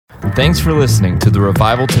Thanks for listening to the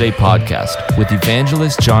Revival Today podcast with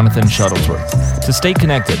evangelist Jonathan Shuttlesworth. To stay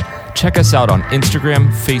connected, check us out on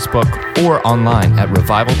Instagram, Facebook, or online at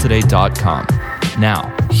revivaltoday.com.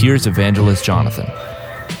 Now, here's evangelist Jonathan.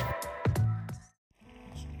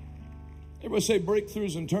 Everybody say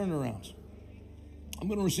breakthroughs and turnarounds. I'm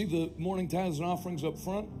going to receive the morning tithes and offerings up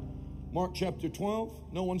front. Mark chapter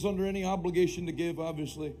 12. No one's under any obligation to give,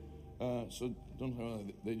 obviously. So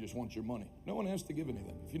don't. They just want your money. No one has to give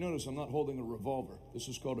anything. If you notice, I'm not holding a revolver. This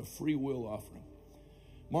is called a free will offering.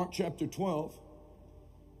 Mark chapter 12.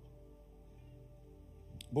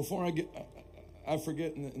 Before I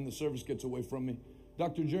forget and the service gets away from me.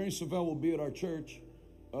 Dr. Jerry Savelle will be at our church,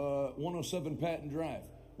 107 Patton Drive.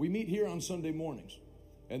 We meet here on Sunday mornings,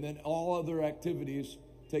 and then all other activities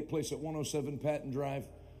take place at 107 Patton Drive,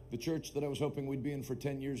 the church that I was hoping we'd be in for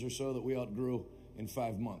 10 years or so that we outgrew in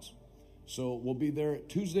 5 months. So we'll be there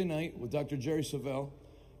Tuesday night with Dr. Jerry Savelle.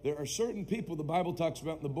 There are certain people the Bible talks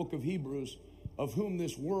about in the book of Hebrews of whom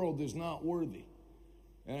this world is not worthy.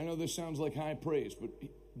 And I know this sounds like high praise, but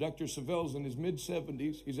Dr. Savelle's in his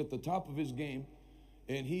mid-70s. He's at the top of his game,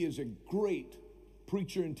 and he is a great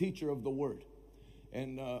preacher and teacher of the word.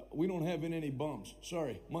 And we don't have any bums.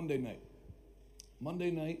 Sorry, Monday night.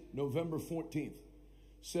 Monday night, November 14th,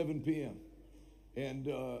 7 p.m. And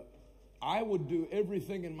I would do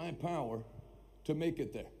everything in my power to make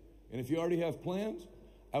it there. And if you already have plans,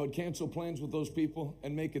 I would cancel plans with those people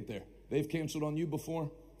and make it there. They've canceled on you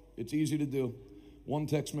before. It's easy to do. One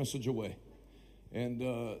text message away.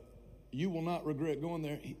 And you will not regret going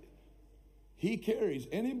there. He carries.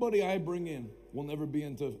 Anybody I bring in will never be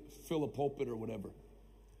in to fill a pulpit or whatever.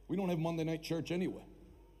 We don't have Monday night church anyway.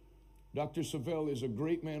 Dr. Savelle is a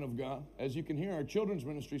great man of God. As you can hear, our children's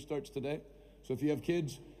ministry starts today. So if you have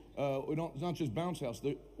kids, it's not just Bounce House.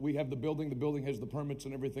 We have the building. The building has the permits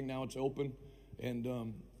and everything. Now it's open.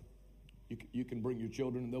 And you can bring your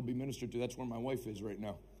children and they'll be ministered to. That's where my wife is right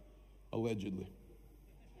now, allegedly.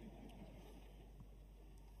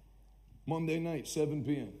 Monday night, 7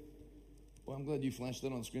 p.m. Well, I'm glad you flashed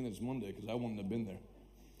that on the screen that it's Monday because I wouldn't have been there.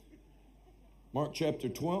 Mark chapter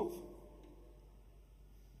 12,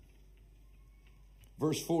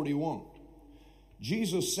 verse 41.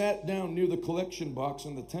 Jesus sat down near the collection box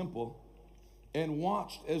in the temple and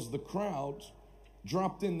watched as the crowds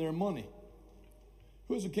dropped in their money.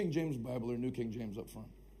 Who has a King James Bible or New King James up front?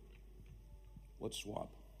 Let's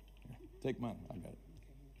swap. Here, take mine. I got it.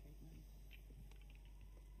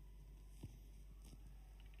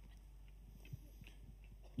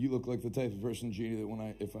 You look like the type of person, Jeannie,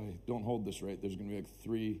 that if I don't hold this right, there's going to be like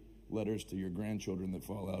 3 letters to your grandchildren that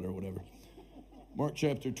fall out or whatever. Mark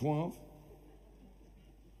chapter 12,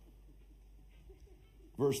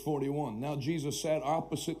 verse 41. Now Jesus sat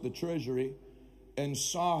opposite the treasury and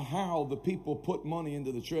saw how the people put money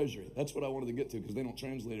into the treasury. That's what I wanted to get to because they don't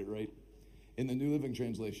translate it right in the New Living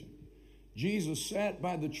Translation. Jesus sat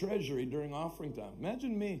by the treasury during offering time.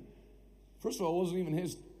 Imagine me. First of all, it wasn't even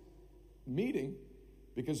his meeting,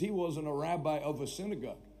 because he wasn't a rabbi of a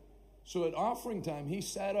synagogue. So at offering time, he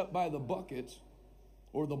sat up by the buckets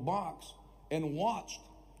or the box and watched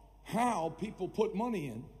how people put money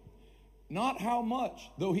in. Not how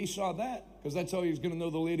much, though he saw that, because that's how he was going to know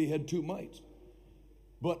the lady had 2 mites.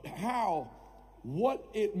 But what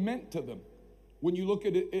it meant to them when you look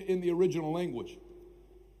at it in the original language.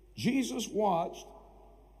 Jesus watched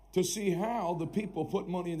to see how the people put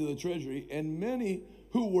money into the treasury, and many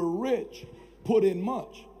who were rich put in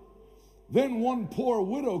much. Then one poor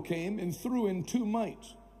widow came and threw in 2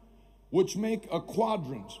 mites, which make a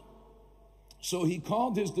quadrans. So he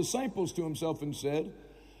called his disciples to himself and said,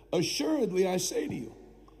 assuredly I say to you,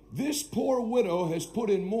 this poor widow has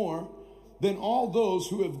put in more than all those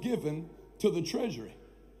who have given to the treasury.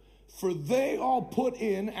 For they all put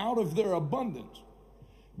in out of their abundance,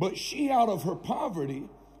 but she out of her poverty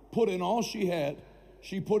put in all she had.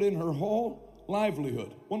 She put in her whole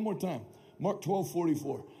livelihood. One more time. Mark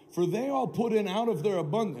 12:44. For they all put in out of their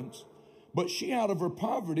abundance, but she out of her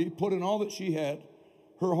poverty put in all that she had,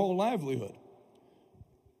 her whole livelihood.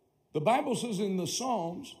 The Bible says in the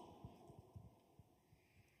Psalms,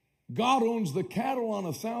 God owns the cattle on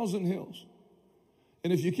 1,000 hills.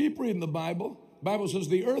 And if you keep reading the Bible says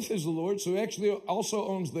the earth is the Lord, so he actually also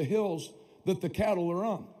owns the hills that the cattle are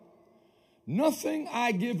on. Nothing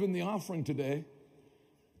I give in the offering today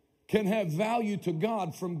can have value to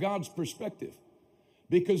God from God's perspective,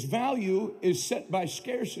 because value is set by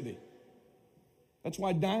scarcity. That's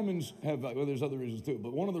why diamonds have value. Well, there's other reasons too,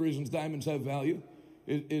 but one of the reasons diamonds have value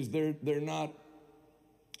is they're not,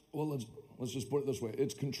 well, let's just put it this way.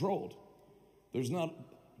 It's controlled. There's not,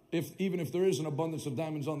 even if there is an abundance of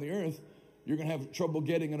diamonds on the earth, you're going to have trouble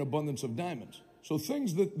getting an abundance of diamonds. So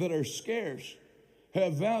things that are scarce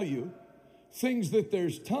have value. Things that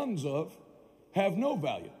there's tons of have no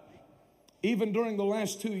value. Even during the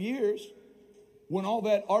last 2 years, when all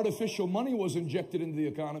that artificial money was injected into the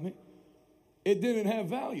economy, it didn't have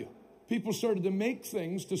value. People started to make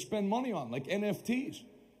things to spend money on, like NFTs.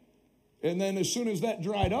 And then as soon as that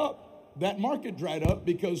dried up, that market dried up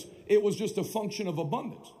because it was just a function of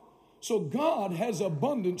abundance. So God has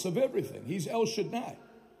abundance of everything. He's El Shaddai.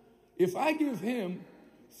 If I give him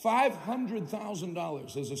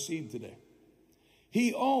 $500,000 as a seed today,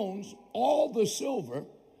 he owns all the silver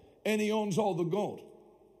and he owns all the gold.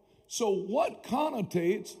 So what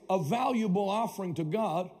connotates a valuable offering to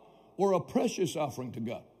God or a precious offering to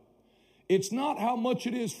God? It's not how much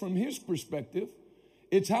it is from his perspective.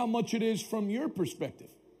 It's how much it is from your perspective.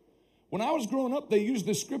 When I was growing up, they used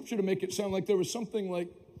this scripture to make it sound like there was something like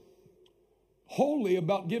holy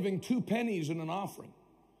about giving 2 pennies in an offering.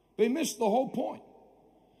 They missed the whole point.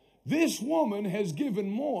 This woman has given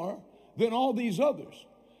more than all these others,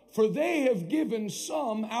 for they have given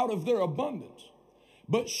some out of their abundance,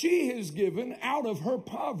 but she has given out of her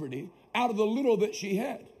poverty, out of the little that she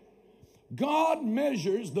had. God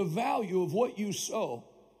measures the value of what you sow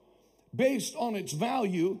based on its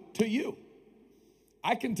value to you.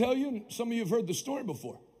 I can tell you, and some of you have heard the story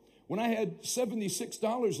before, when I had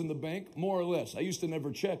 $76 in the bank, more or less, I used to never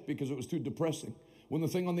check because it was too depressing. When the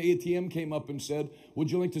thing on the ATM came up and said, would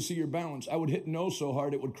you like to see your balance? I would hit no so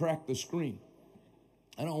hard it would crack the screen.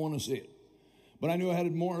 I don't want to see it. But I knew I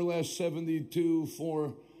had more or less $72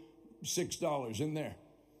 for $6 in there.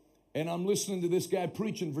 And I'm listening to this guy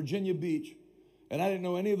preach in Virginia Beach. And I didn't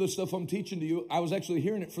know any of the stuff I'm teaching to you. I was actually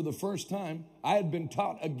hearing it for the first time. I had been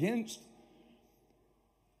taught against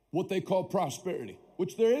what they call prosperity,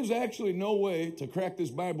 which there is actually no way to crack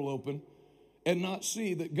this Bible open and not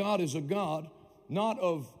see that God is a God not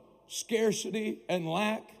of scarcity and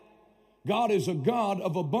lack. God is a God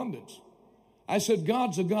of abundance. I said,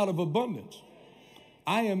 God's a God of abundance.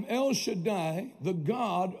 I am El Shaddai, the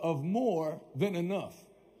God of more than enough.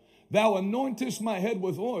 Thou anointest my head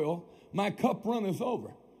with oil, my cup runneth over.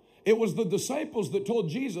 It was the disciples that told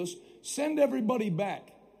Jesus, send everybody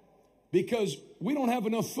back because we don't have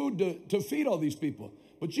enough food to feed all these people.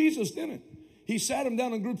 But Jesus didn't. He sat them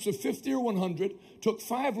down in groups of 50 or 100, took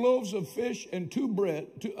 5 loaves of fish and 2 bread.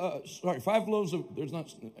 5 loaves of, there's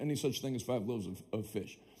not any such thing as 5 loaves of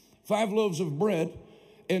fish. 5 loaves of bread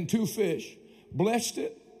and 2 fish, blessed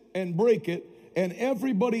it and break it, and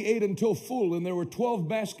everybody ate until full, and there were 12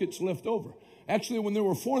 baskets left over. Actually, when there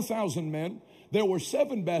were 4,000 men, there were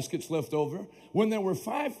 7 baskets left over. When there were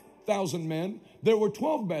 5,000 men, there were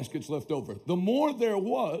 12 baskets left over. The more there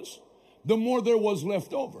was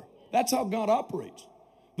left over. That's how God operates.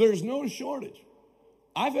 There's no shortage.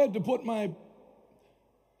 I've had to put my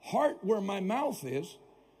heart where my mouth is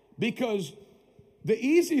because the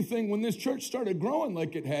easy thing when this church started growing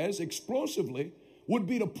like it has explosively would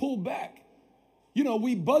be to pull back. You know,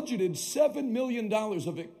 we budgeted $7 million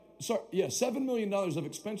of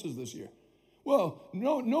expenses this year. Well,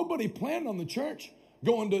 nobody planned on the church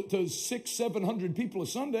going to 600-700 people a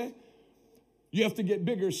Sunday. You have to get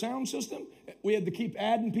bigger sound system. We had to keep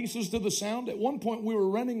adding pieces to the sound. At one point, we were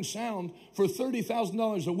renting sound for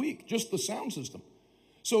 $30,000 a week, just the sound system.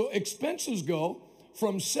 So expenses go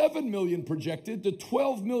from $7 million projected to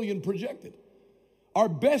 $12 million projected. Our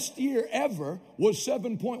best year ever was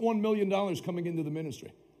 $7.1 million coming into the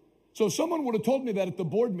ministry. So if someone would have told me that at the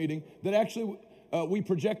board meeting, that actually we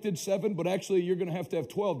projected 7, but actually you're going to have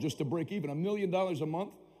 12 just to break even, $1 million a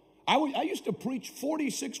month. I used to preach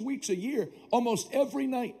 46 weeks a year, almost every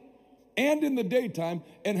night and in the daytime,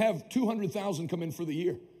 and have 200,000 come in for the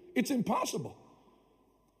year. It's impossible.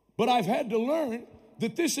 But I've had to learn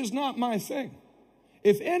that this is not my thing.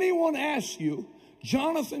 If anyone asks you,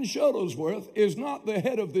 Jonathan Shuttlesworth is not the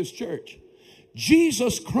head of this church.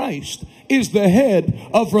 Jesus Christ is the head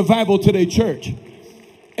of Revival Today Church.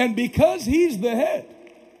 And because he's the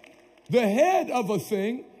head of a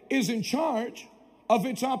thing is in charge of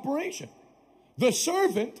its operation. The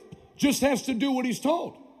servant just has to do what he's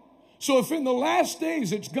told. So if in the last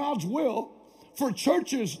days it's God's will for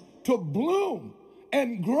churches to bloom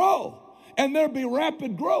and grow and there be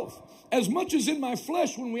rapid growth, as much as in my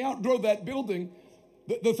flesh when we outgrow that building,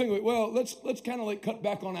 the thing like, well, let's kind of like cut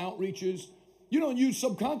back on outreaches. You know, you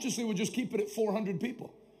subconsciously would just keep it at 400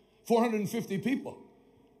 people, 450 people.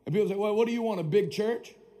 And people say, well, what do you want, a big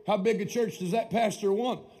church? How big a church does that pastor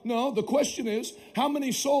want? No, the question is, how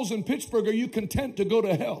many souls in Pittsburgh are you content to go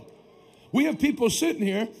to hell? We have people sitting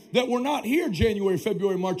here that were not here January,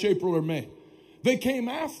 February, March, April, or May. They came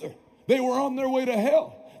after. They were on their way to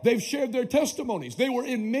hell. They've shared their testimonies. They were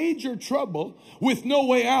in major trouble with no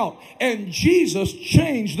way out. And Jesus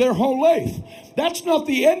changed their whole life. That's not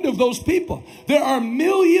the end of those people. There are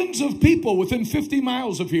millions of people within 50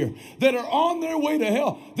 miles of here that are on their way to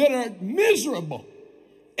hell, that are miserable.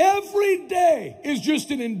 Every day is just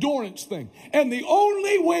an endurance thing. And the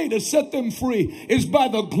only way to set them free is by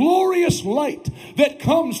the glorious light that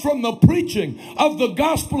comes from the preaching of the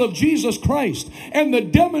gospel of Jesus Christ and the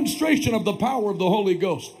demonstration of the power of the Holy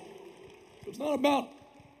Ghost. It's not about,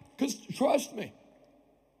 because trust me,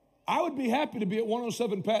 I would be happy to be at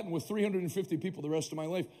 107 Patton with 350 people the rest of my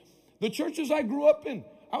life. The churches I grew up in,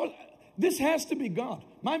 this has to be God.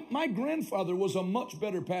 My grandfather was a much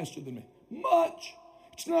better pastor than me. Much.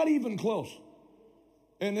 It's not even close.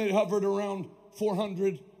 And it hovered around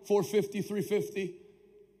 400, 450, 350.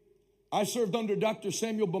 I served under Dr.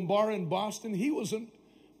 Samuel Bombara in Boston. He was an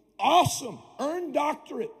awesome, earned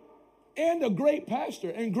doctorate, and a great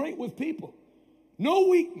pastor, and great with people. No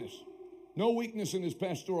weakness. No weakness in his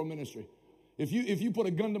pastoral ministry. If you put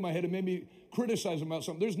a gun to my head and made me criticize him about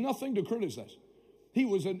something, there's nothing to criticize. He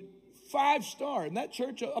was a 5-star, and that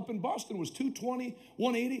church up in Boston was 220,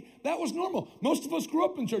 180. That was normal. Most of us grew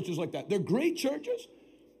up in churches like that. They're great churches,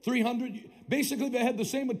 300. Basically, they had the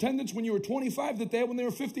same attendance when you were 25 that they had when they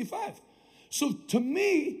were 55. So to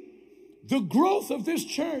me, the growth of this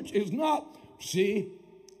church is not, see,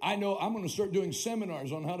 I know I'm going to start doing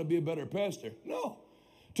seminars on how to be a better pastor. No.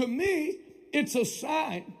 To me, it's a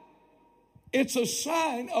sign. It's a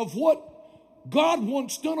sign of what God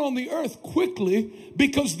wants done on the earth quickly,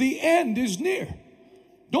 because the end is near.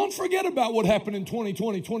 Don't forget about what happened in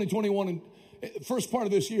 2020, 2021, and first part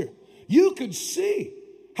of this year. You could see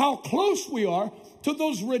how close we are to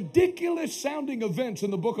those ridiculous sounding events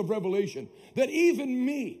in the book of Revelation that even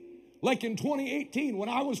me, like in 2018, when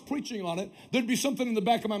I was preaching on it, there'd be something in the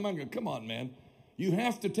back of my mind going, come on, man. You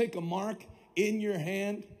have to take a mark in your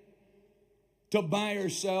hand to buy or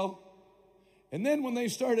sell. And then when they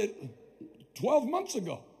started 12 months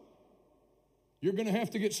ago, you're going to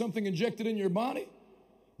have to get something injected in your body.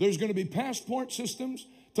 There's going to be passport systems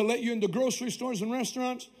to let you into grocery stores and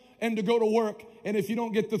restaurants and to go to work. And if you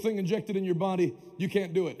don't get the thing injected in your body, you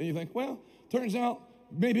can't do it. And you think, well, turns out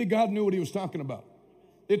maybe God knew what he was talking about.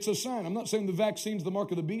 It's a sign. I'm not saying the vaccine's the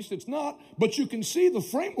mark of the beast. It's not. But you can see the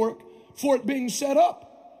framework for it being set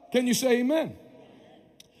up. Can you say amen?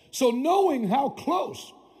 So knowing how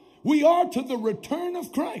close we are to the return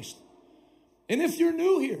of Christ. And if you're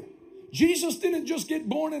new here, Jesus didn't just get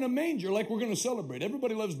born in a manger like we're going to celebrate.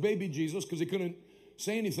 Everybody loves baby Jesus because he couldn't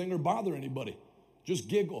say anything or bother anybody. Just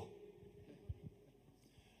giggle.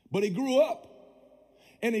 But he grew up.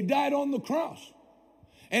 And he died on the cross.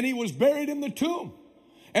 And he was buried in the tomb.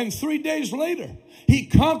 And 3 days later, he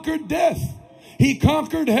conquered death. He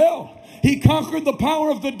conquered hell. He conquered the power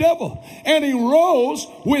of the devil. And he rose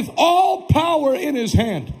with all power in his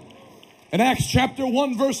hand. In Acts chapter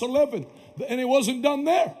 1, verse 11. And it wasn't done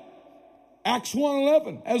there. Acts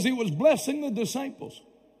 1:11, as he was blessing the disciples,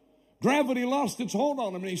 gravity lost its hold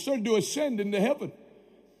on him and he started to ascend into heaven.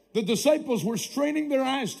 The disciples were straining their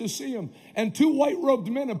eyes to see him, and 2 white-robed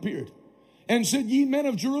men appeared and said, ye men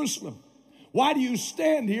of Jerusalem, why do you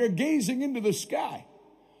stand here gazing into the sky?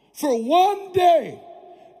 For one day,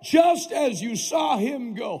 just as you saw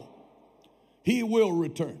him go, he will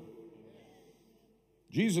return.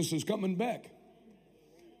 Jesus is coming back.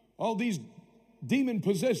 All these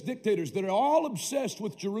demon-possessed dictators that are all obsessed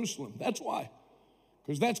with Jerusalem. That's why.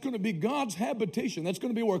 Because that's going to be God's habitation. That's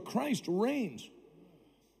going to be where Christ reigns.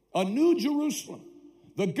 A new Jerusalem.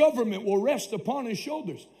 The government will rest upon his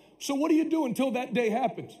shoulders. So what do you do until that day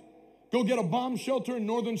happens? Go get a bomb shelter in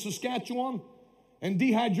northern Saskatchewan and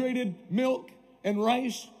dehydrated milk and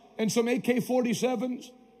rice and some AK-47s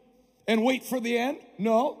and wait for the end?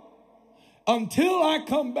 No. Until I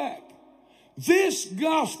come back, this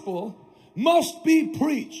gospel must be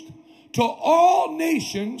preached to all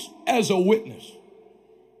nations as a witness.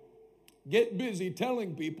 Get busy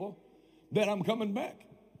telling people that I'm coming back.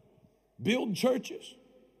 Build churches.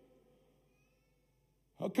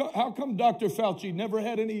 How come Dr. Fauci never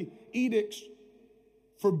had any edicts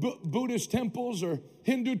for Buddhist temples or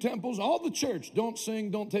Hindu temples? All the church, don't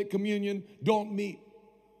sing, don't take communion, don't meet.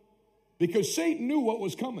 Because Satan knew what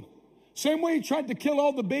was coming. Same way he tried to kill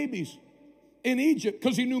all the babies in Egypt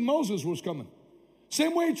because he knew Moses was coming.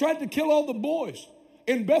 Same way he tried to kill all the boys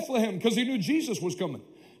in Bethlehem because he knew Jesus was coming.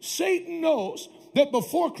 Satan knows that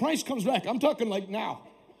before Christ comes back, I'm talking like now,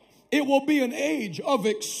 it will be an age of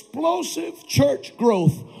explosive church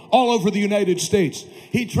growth all over the United States.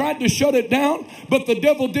 He tried to shut it down, but the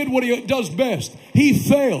devil did what he does best. He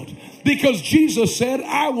failed because Jesus said,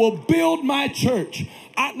 I will build my church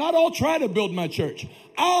Not I'll try to build my church.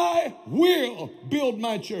 I will build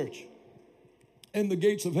my church. And the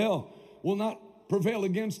gates of hell will not prevail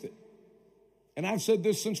against it. And I've said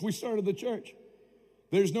this since we started the church.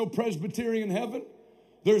 There's no Presbyterian heaven.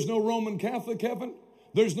 There's no Roman Catholic heaven.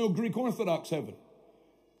 There's no Greek Orthodox heaven.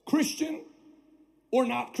 Christian or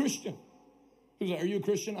not Christian. Who's that? Are you a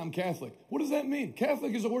Christian? I'm Catholic. What does that mean?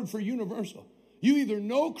 Catholic is a word for universal. You either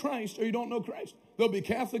know Christ or you don't know Christ. There'll be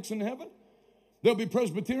Catholics in heaven. There'll be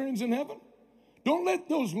Presbyterians in heaven. Don't let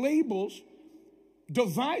those labels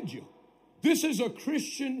divide you. This is a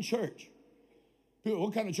Christian church.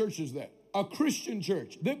 What kind of church is that? A Christian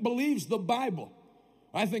church that believes the Bible.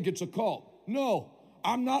 I think it's a cult. No,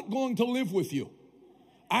 I'm not going to live with you.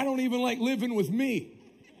 I don't even like living with me.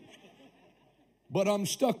 But I'm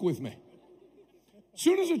stuck with me. As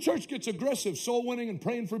soon as a church gets aggressive, soul winning and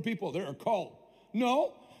praying for people, they're a cult.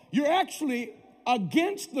 No, you're actually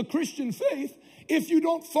against the Christian faith if you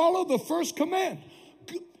don't follow the first command.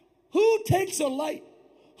 Who takes a light?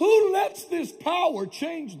 Who lets this power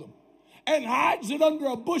change them and hides it under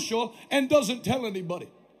a bushel and doesn't tell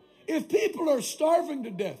anybody? If people are starving to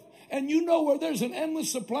death and you know where there's an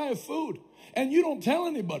endless supply of food and you don't tell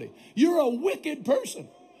anybody, you're a wicked person.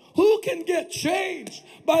 Who can get changed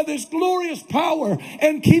by this glorious power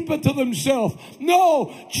and keep it to themselves?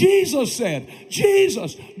 No, Jesus said,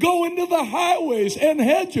 Jesus, go into the highways and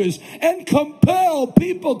hedges and compel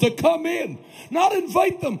people to come in. Not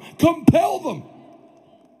invite them, compel them.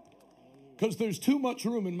 Because there's too much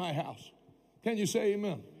room in my house. Can you say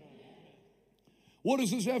amen? What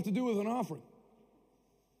does this have to do with an offering?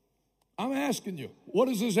 I'm asking you, what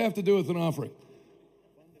does this have to do with an offering?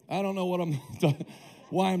 I don't know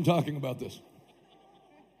why I'm talking about this.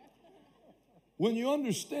 When you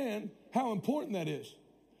understand how important that is,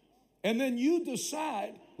 and then you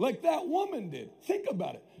decide, like that woman did, think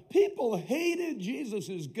about it. People hated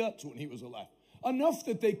Jesus' guts when he was alive, enough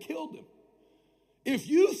that they killed him. If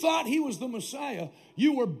you thought he was the Messiah,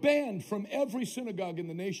 you were banned from every synagogue in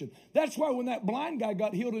the nation. That's why when that blind guy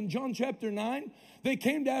got healed in John chapter 9, they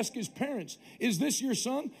came to ask his parents, is this your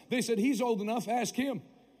son? They said, he's old enough, ask him.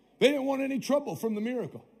 They didn't want any trouble from the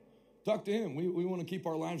miracle. Talk to him. We want to keep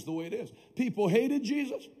our lives the way it is. People hated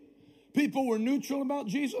Jesus. People were neutral about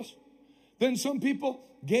Jesus. Then some people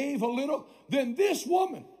gave a little. Then this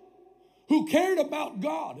woman who cared about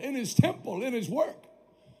God and his temple and his work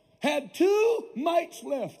had 2 mites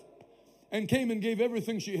left and came and gave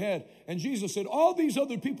everything she had. And Jesus said, all these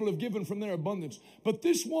other people have given from their abundance, but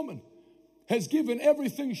this woman has given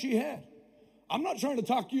everything she had. I'm not trying to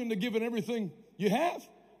talk you into giving everything you have.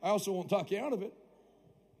 I also won't talk you out of it.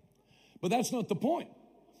 But that's not the point.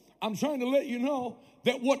 I'm trying to let you know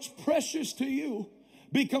that what's precious to you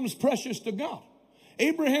becomes precious to God.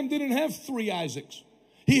 Abraham didn't have 3 Isaacs.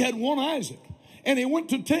 He had 1 Isaac. And he went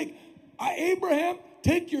to take, Abraham,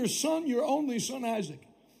 take your son, your only son Isaac,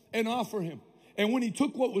 and offer him. And when he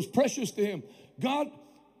took what was precious to him,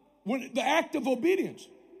 the act of obedience,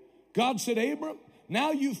 God said, Abram,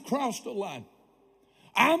 now you've crossed a line.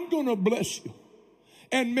 I'm going to bless you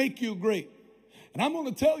and make you great. And I'm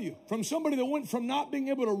going to tell you, from somebody that went from not being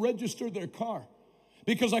able to register their car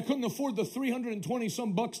because I couldn't afford the 320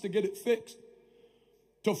 some bucks to get it fixed,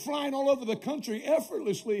 to flying all over the country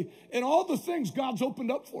effortlessly, and all the things God's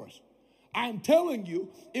opened up for us. I'm telling you,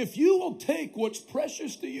 if you will take what's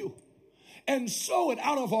precious to you and sow it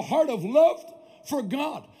out of a heart of love for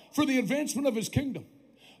God, for the advancement of his kingdom,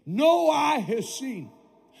 no eye has seen,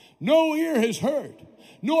 no ear has heard,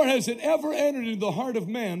 nor has it ever entered into the heart of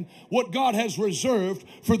man what God has reserved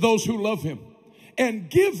for those who love him. And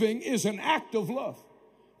giving is an act of love.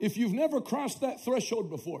 If you've never crossed that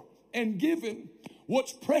threshold before and given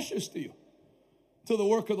what's precious to you to the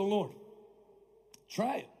work of the Lord,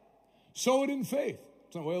 try it. Sow it in faith.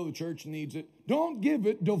 It's not, well, the church needs it. Don't give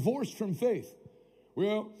it divorced from faith.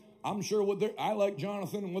 Well, I'm sure I like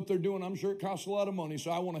Jonathan and what they're doing. I'm sure it costs a lot of money,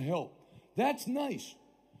 so I want to help. That's nice,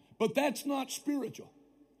 but that's not spiritual.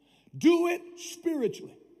 Do it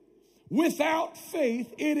spiritually. Without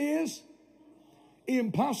faith, it is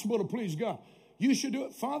impossible to please God. You should do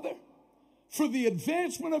it. Father, for the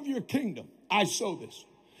advancement of your kingdom, I sow this.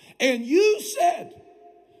 And you said,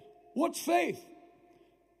 what's faith?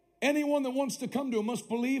 Anyone that wants to come to him must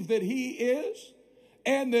believe that he is,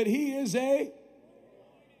 and that he is a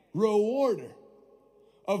rewarder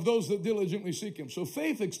of those that diligently seek him. So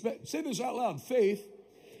faith say this out loud, faith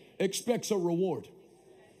expects a reward.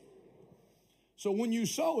 So when you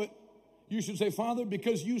sow it, you should say, Father,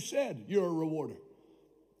 because you said you're a rewarder.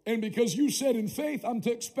 And because you said in faith, I'm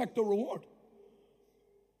to expect a reward.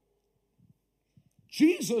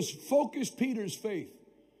 Jesus focused Peter's faith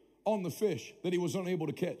on the fish that he was unable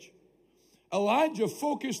to catch. Elijah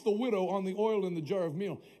focused the widow on the oil in the jar of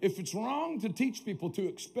meal. If it's wrong to teach people to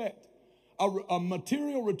expect a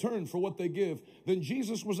material return for what they give, then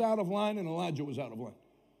Jesus was out of line and Elijah was out of line.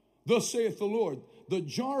 Thus saith the Lord, the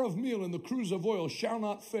jar of meal and the cruse of oil shall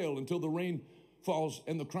not fail until the rain falls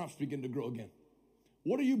and the crops begin to grow again.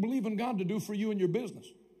 What are you believing God to do for you in your business?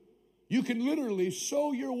 You can literally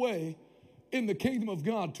sow your way in the kingdom of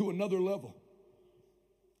God to another level.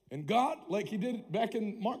 And God, like he did back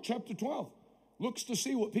in Mark chapter 12, looks to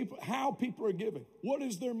see how people are giving. What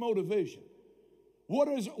is their motivation? What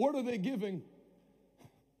are they giving?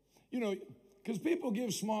 You know, because people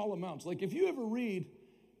give small amounts. Like if you ever read,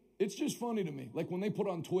 it's just funny to me. Like when they put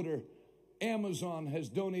on Twitter, Amazon has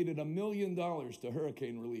donated $1 million to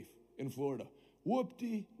hurricane relief in Florida.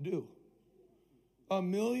 Whoop-de-doo. $1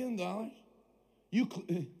 million?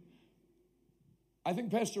 I think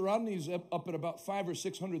Pastor Rodney's up at about 500,000 or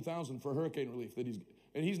 600,000 for hurricane relief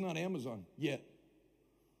and he's not Amazon yet.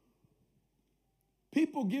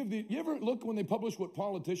 People you ever look when they publish what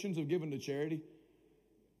politicians have given to charity?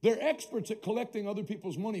 They're experts at collecting other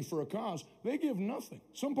people's money for a cause. They give nothing.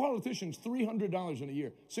 Some politicians, $300 in a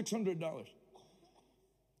year, $600.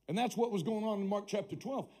 And that's what was going on in Mark chapter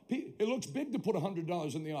 12. It looks big to put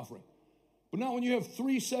 $100 in the offering. But now when you have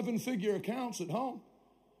 3 7-figure accounts at home,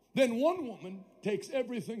 then one woman takes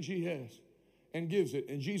everything she has and gives it.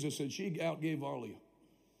 And Jesus said, she outgave all of you.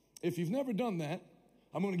 If you've never done that,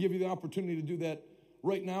 I'm going to give you the opportunity to do that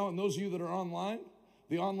right now. And those of you that are online,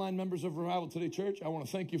 the online members of Revival Today Church, I want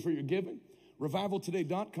to thank you for your giving.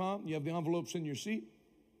 RevivalToday.com. You have the envelopes in your seat.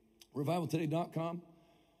 RevivalToday.com.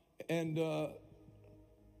 And I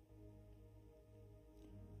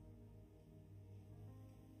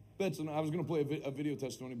was going to play a video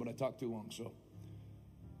testimony, but I talked too long. So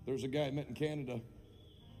there's a guy I met in Canada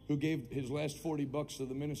who gave his last $40 to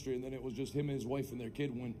the ministry, and then it was just him and his wife and their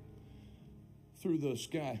kid went through the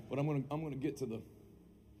sky. But I'm going to get to the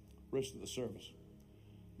rest of the service.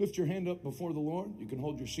 Lift your hand up before the Lord. You can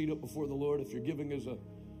hold your seat up before the Lord. If you're giving as a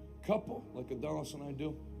couple, like Adalis and I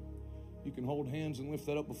do, you can hold hands and lift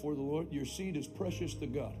that up before the Lord. Your seed is precious to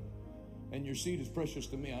God, and your seed is precious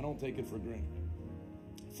to me. I don't take it for granted.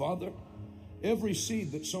 Father, every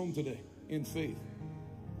seed that's sown today in faith,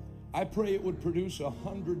 I pray it would produce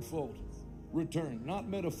 100-fold return, not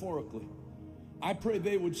metaphorically. I pray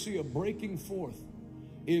they would see a breaking forth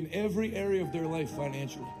in every area of their life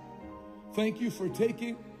financially. Thank you for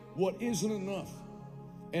taking what isn't enough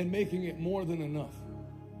and making it more than enough.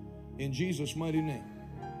 In Jesus' mighty name.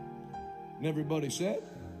 And everybody said?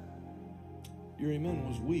 Your amen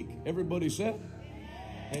was weak. Everybody said?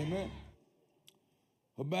 Amen.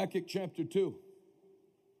 Habakkuk chapter 2.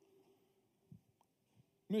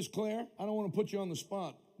 Miss Claire, I don't want to put you on the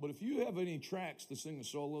spot, but if you have any tracks to sing a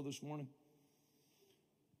solo this morning.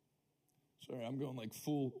 Sorry, I'm going like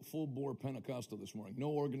full bore Pentecostal this morning. No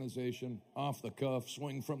organization, off the cuff,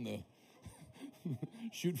 swing from the,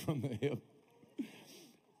 shoot from the hip.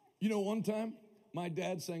 You know, one time, my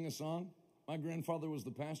dad sang a song. My grandfather was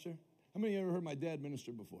the pastor. How many of you ever heard my dad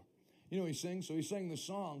minister before? You know, he sang this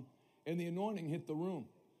song, and the anointing hit the room.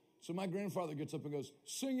 So my grandfather gets up and goes,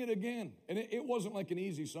 sing it again. And it wasn't like an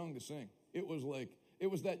easy song to sing. It was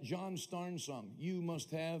that John Starnes song, You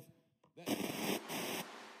must have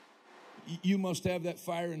that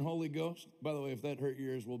fire and Holy Ghost. By the way, if that hurt your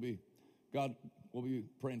ears, we'll be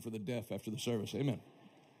praying for the deaf after the service. Amen.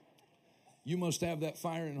 You must have that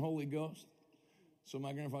fire and Holy Ghost. So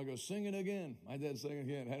my grandfather goes, sing it again. My dad sang it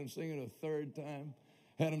again. Had him sing it a third time.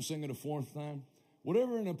 Had him sing it a fourth time.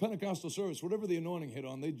 Whatever in a Pentecostal service, whatever the anointing hit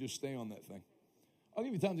on, they'd just stay on that thing. I'll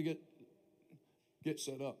give you time to get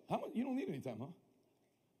set up. You don't need any time, huh?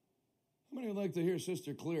 How many would like to hear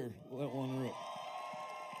Sister Claire let one rip?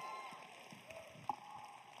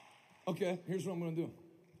 Okay, here's what I'm going to do.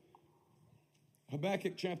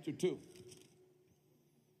 Habakkuk chapter 2.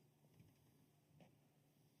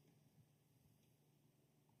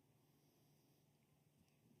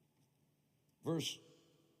 Verse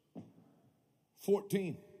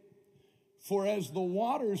 14. For as the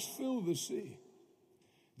waters fill the sea,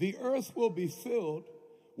 the earth will be filled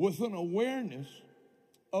with an awareness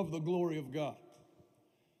of the glory of God.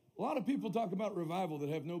 A lot of people talk about revival that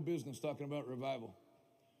have no business talking about revival.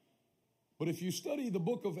 But if you study the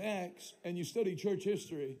book of Acts and you study church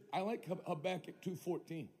history, I like Habakkuk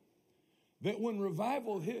 2:14. That when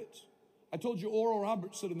revival hits, I told you Oral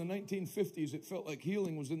Roberts said in the 1950s it felt like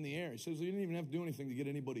healing was in the air. He says you didn't even have to do anything to get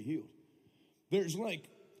anybody healed. There's like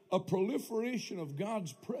a proliferation of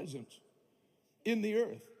God's presence in the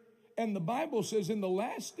earth. And the Bible says in the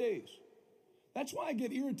last days That's why I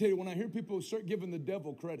get irritated when I hear people start giving the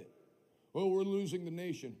devil credit. Oh, we're losing the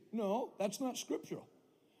nation. No, that's not scriptural.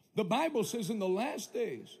 The Bible says in the last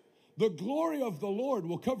days, the glory of the Lord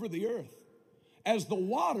will cover the earth as the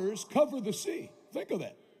waters cover the sea. Think of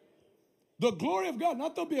that. The glory of God,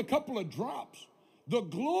 not there'll be a couple of drops. The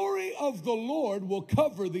glory of the Lord will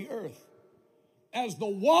cover the earth as the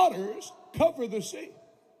waters cover the sea.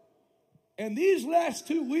 And these last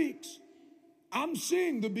 2 weeks, I'm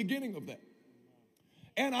seeing the beginning of that.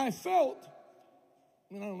 And I felt,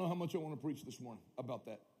 and I don't know how much I want to preach this morning about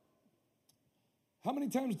that. How many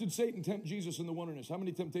times did Satan tempt Jesus in the wilderness? How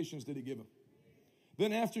many temptations did he give him?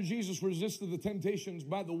 Then after Jesus resisted the temptations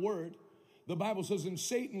by the word, the Bible says, and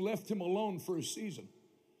Satan left him alone for a season.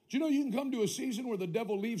 Do you know you can come to a season where the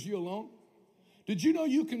devil leaves you alone? Did you know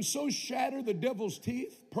you can so shatter the devil's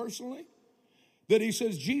teeth personally that he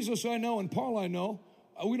says, Jesus I know and Paul I know,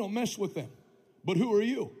 we don't mess with them. But who are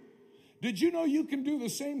you? Did you know you can do the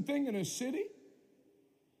same thing in a city?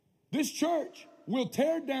 This church will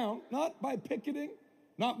tear down, not by picketing,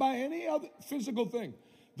 not by any other physical thing.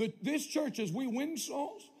 This church, as we win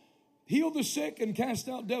souls, heal the sick, and cast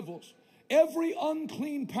out devils, every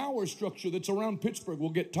unclean power structure that's around Pittsburgh will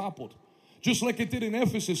get toppled, just like it did in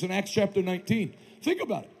Ephesus in Acts chapter 19. Think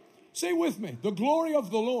about it. Say with me, the glory of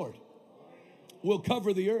the Lord will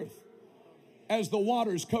cover the earth as the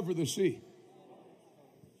waters cover the sea.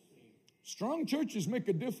 Strong churches make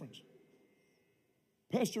a difference.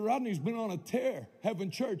 Pastor Rodney's been on a tear, having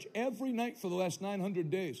church every night for the last 900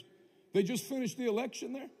 days. They just finished the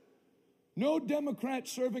election there. No Democrat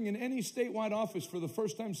serving in any statewide office for the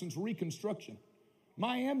first time since Reconstruction.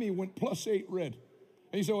 Miami went +8 red.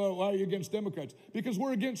 And you say, well, why are you against Democrats? Because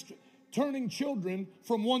we're against turning children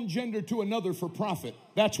from one gender to another for profit.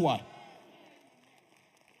 That's why.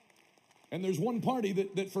 And there's one party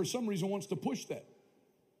that for some reason wants to push that.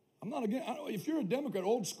 I'm not against, if you're a Democrat,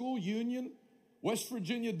 old school Union, West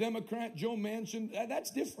Virginia Democrat, Joe Manchin,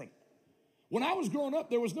 that's different. When I was growing up,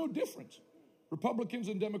 there was no difference. Republicans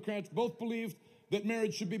and Democrats both believed that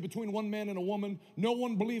marriage should be between one man and a woman. No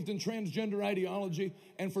one believed in transgender ideology.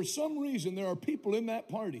 And for some reason, there are people in that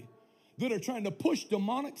party that are trying to push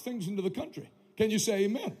demonic things into the country. Can you say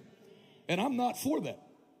amen? And I'm not for that.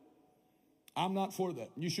 I'm not for that.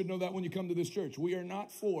 You should know that when you come to this church. We are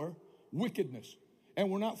not for wickedness. And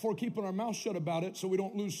we're not for keeping our mouth shut about it so we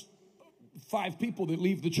don't lose 5 people that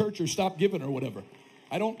leave the church or stop giving or whatever.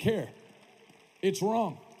 I don't care. It's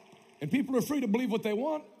wrong. And people are free to believe what they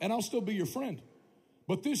want, and I'll still be your friend.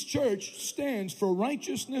 But this church stands for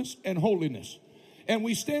righteousness and holiness. And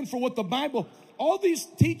we stand for what the Bible, all these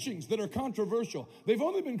teachings that are controversial, they've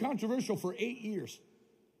only been controversial for 8 years.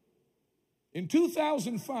 In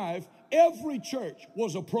 2005, every church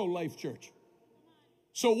was a pro-life church.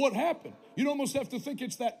 So what happened? You'd almost have to think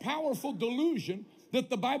it's that powerful delusion that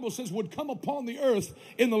the Bible says would come upon the earth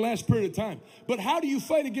in the last period of time. But how do you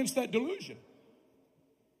fight against that delusion?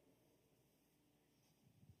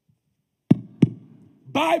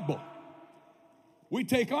 Bible. We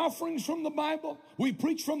take offerings from the Bible. We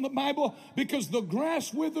preach from the Bible because the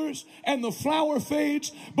grass withers and the flower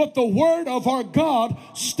fades, but the word of our God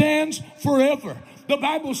stands forever. The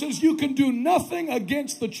Bible says you can do nothing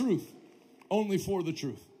against the truth, only for the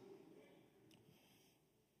truth.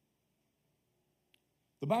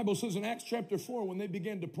 The Bible says in Acts chapter 4, when they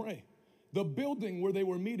began to pray, the building where they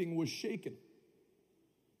were meeting was shaken.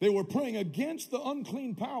 They were praying against the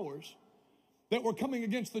unclean powers that were coming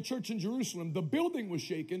against the church in Jerusalem. The building was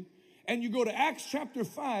shaken. And you go to Acts chapter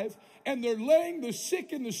 5, and they're laying the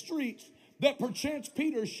sick in the streets that perchance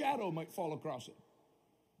Peter's shadow might fall across it.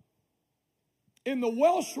 In the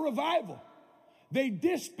Welsh revival, they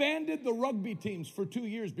disbanded the rugby teams for 2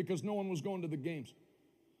 years because no one was going to the games.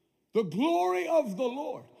 The glory of the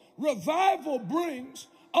Lord. Revival brings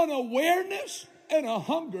an awareness and a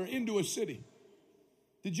hunger into a city.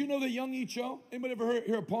 Did you know that Young-E Cho? Anybody ever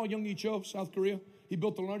hear of Paul Young-E Cho, South Korea? He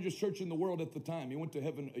built the largest church in the world at the time. He went to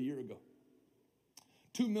heaven a year ago.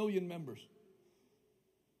 2 million members.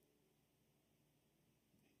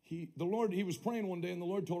 He was praying one day, and the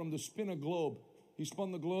Lord told him to spin a globe. He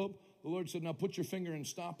spun the globe. The Lord said, now put your finger and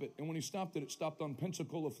stop it. And when he stopped it, it stopped on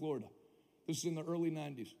Pensacola, Florida. This is in the early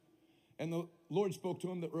 90s. And the Lord spoke to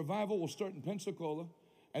him that revival will start in Pensacola,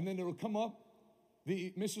 and then it'll come up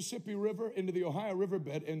the Mississippi River into the Ohio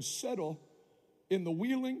riverbed and settle in the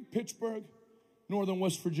Wheeling, Pittsburgh, northern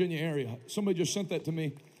West Virginia area. Somebody just sent that to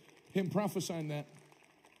me, him prophesying that.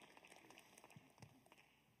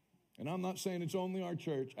 And I'm not saying it's only our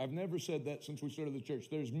church. I've never said that since we started the church.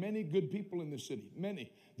 There's many good people in this city,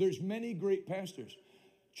 many. There's many great pastors.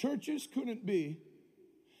 Churches couldn't be,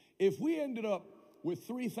 if we ended up with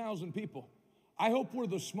 3,000 people, I hope we're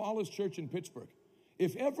the smallest church in Pittsburgh.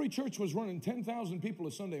 If every church was running 10,000 people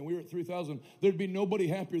a Sunday and we were at 3,000, there'd be nobody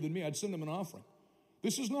happier than me. I'd send them an offering.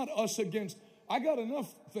 This is not us against, I got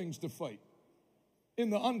enough things to fight in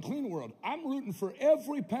the unclean world. I'm rooting for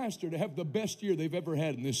every pastor to have the best year they've ever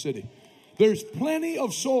had in this city. There's plenty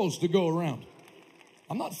of souls to go around.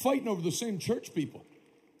 I'm not fighting over the same church people.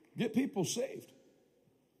 Get people saved.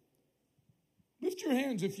 Lift your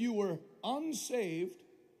hands if you were unsaved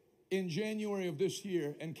in January of this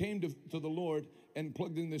year and came to the Lord and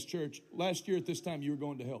plugged in this church. Last year at this time, you were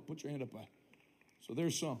going to hell. Put your hand up high. So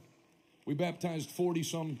there's some. We baptized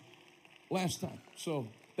 40-some last time. So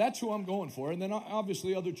that's who I'm going for. And then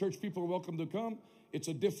obviously other church people are welcome to come. It's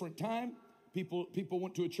a different time. People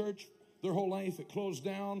went to a church their whole life. It closed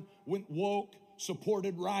down, went woke,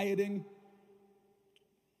 supported rioting.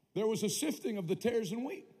 There was a sifting of the tares and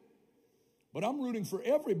wheat. But I'm rooting for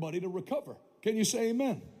everybody to recover. Can you say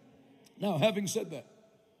amen? Now, having said that,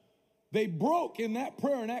 they broke in that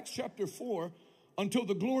prayer in Acts chapter 4 until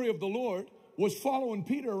the glory of the Lord was following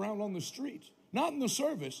Peter around on the streets. Not in the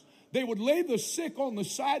service. They would lay the sick on the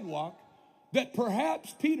sidewalk that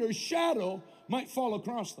perhaps Peter's shadow might fall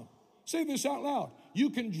across them. Say this out loud. You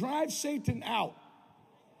can drive Satan out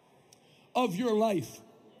of your life.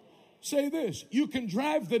 Say this. You can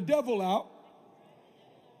drive the devil out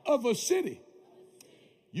of a city.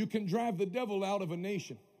 You can drive the devil out of a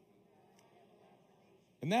nation.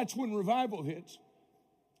 And that's when revival hits.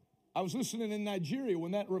 I was listening in Nigeria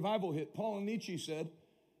when that revival hit. Paul Onichi said,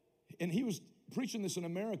 and he was preaching this in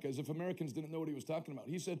America as if Americans didn't know what he was talking about.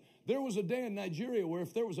 He said, there was a day in Nigeria where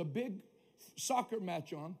if there was a big soccer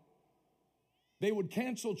match on, they would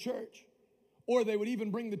cancel church. Or they would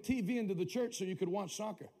even bring the TV into the church so you could watch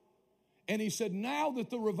soccer. And he said, now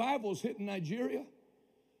that the revival is hitting Nigeria,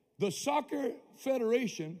 the soccer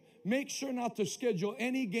federation makes sure not to schedule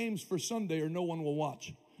any games for Sunday or no one will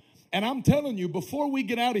watch. And I'm telling you, before we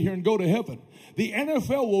get out of here and go to heaven, the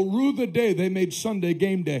NFL will rue the day they made Sunday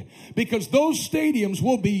game day. Because those stadiums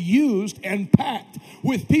will be used and packed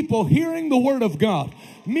with people hearing the word of God.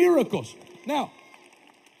 Miracles. Now,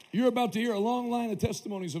 you're about to hear a long line of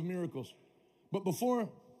testimonies of miracles. But before,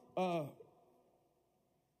 can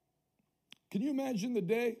you imagine the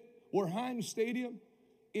day where Heinz Stadium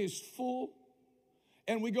is full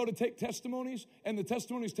and we go to take testimonies and the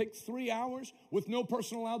testimonies take 3 hours with no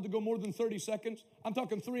person allowed to go more than 30 seconds? I'm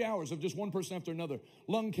talking 3 hours of just one person after another.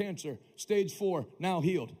 Lung cancer, stage 4, now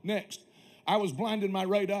healed. Next. I was blind in my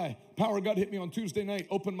right eye. Power of God hit me on Tuesday night,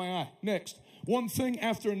 opened my eye. Next. One thing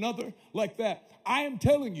after another like that. I am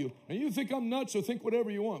telling you, and you think I'm nuts or think whatever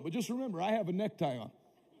you want, but just remember, I have a necktie on.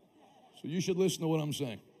 So you should listen to what I'm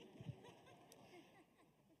saying.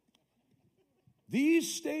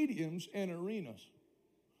 These stadiums and arenas,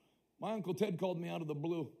 my Uncle Ted called me out of the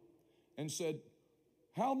blue and said,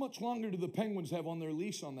 how much longer do the Penguins have on their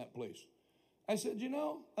lease on that place? I said, you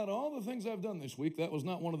know, out of all the things I've done this week, that was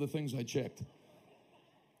not one of the things I checked.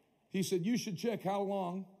 He said, you should check how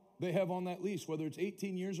long they have on that lease, whether it's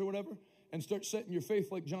 18 years or whatever, and start setting your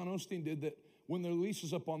faith like John Osteen did, that when their lease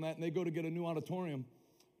is up on that and they go to get a new auditorium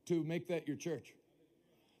to make that your church.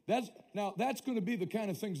 That's going to be the kind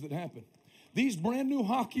of things that happen. These brand new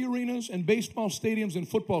hockey arenas and baseball stadiums and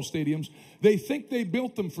football stadiums, they think they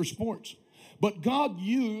built them for sports. But God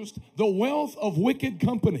used the wealth of wicked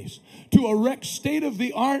companies to erect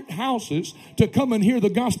state-of-the-art houses to come and hear the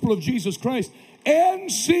gospel of Jesus Christ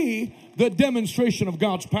and see the demonstration of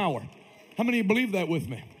God's power. How many of you believe that with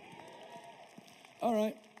me? All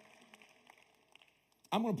right.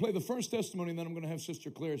 I'm going to play the first testimony, and then I'm going to have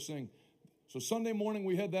Sister Claire sing. So Sunday morning,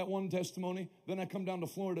 we had that one testimony. Then I come down to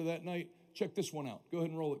Florida that night. Check this one out. Go ahead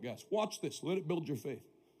and roll it, guys. Watch this. Let it build your faith.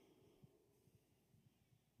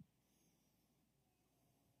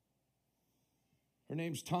 Her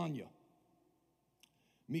name's Tanya.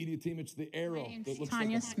 Media team, it's the arrow. My name's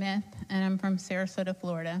Tanya Smith, and I'm from Sarasota,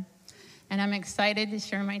 Florida. And I'm excited to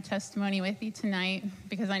share my testimony with you tonight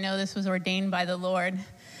because I know this was ordained by the Lord.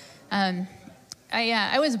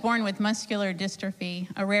 I was born with muscular dystrophy,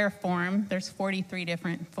 a rare form. There's 43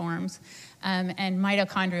 different forms. And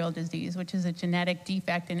mitochondrial disease, which is a genetic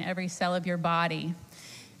defect in every cell of your body.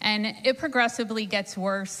 And it progressively gets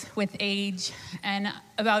worse with age. And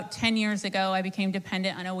about 10 years ago, I became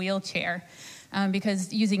dependent on a wheelchair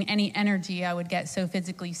because using any energy, I would get so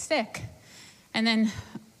physically sick. And then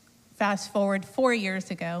fast forward 4 years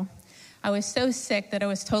ago, I was so sick that I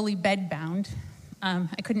was totally bedbound. I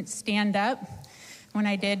couldn't stand up. When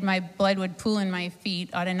I did, my blood would pool in my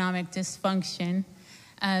feet, autonomic dysfunction.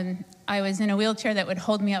 I was in a wheelchair that would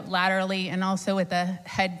hold me up laterally and also with a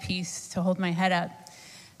headpiece to hold my head up.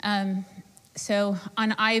 So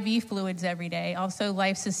on IV fluids every day, also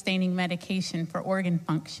life-sustaining medication for organ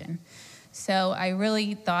function. So I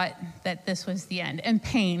really thought that this was the end. And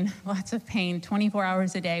pain, lots of pain, 24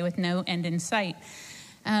 hours a day with no end in sight.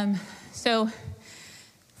 So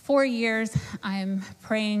 4 years, I'm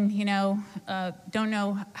praying, don't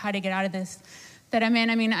know how to get out of this that I'm in.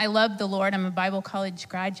 I mean, I love the Lord. I'm a Bible college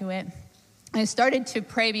graduate. I started to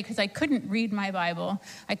pray because I couldn't read my Bible.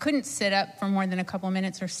 I couldn't sit up for more than a couple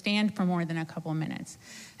minutes or stand for more than a couple minutes.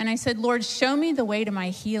 And I said, Lord, show me the way to my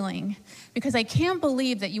healing, because I can't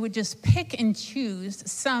believe that you would just pick and choose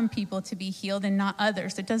some people to be healed and not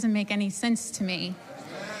others. It doesn't make any sense to me,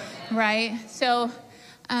 right? So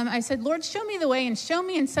I said, Lord, show me the way, and show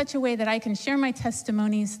me in such a way that I can share my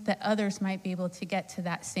testimonies that others might be able to get to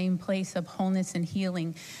that same place of wholeness and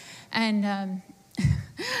healing. And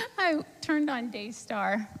I turned on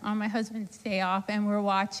Daystar on my husband's day off, and we're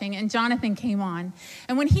watching, and Jonathan came on.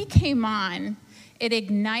 And when he came on, it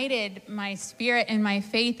ignited my spirit and my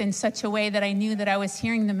faith in such a way that I knew that I was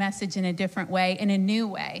hearing the message in a different way, in a new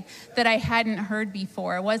way that I hadn't heard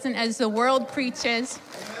before. It wasn't as the world preaches,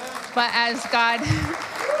 but as God,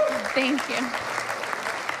 thank you,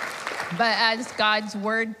 but as God's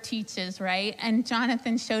word teaches, right? And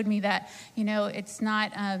Jonathan showed me that, it's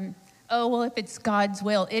not, oh, well, if it's God's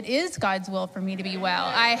will. It is God's will for me to be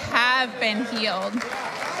well. I have been healed.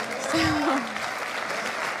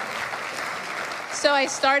 So I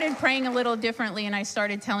started praying a little differently, and I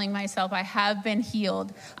started telling myself, I have been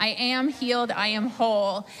healed. I am healed. I am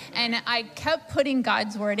whole. And I kept putting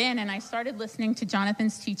God's word in, and I started listening to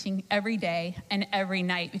Jonathan's teaching every day and every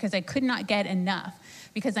night because I could not get enough,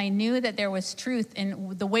 because I knew that there was truth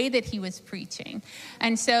in the way that he was preaching.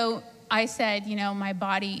 And so I said, my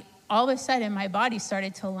body, all of a sudden my body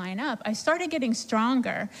started to line up. I started getting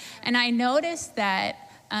stronger, and I noticed that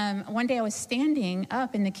one day I was standing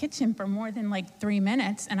up in the kitchen for more than 3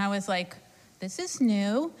 minutes, and I was like, this is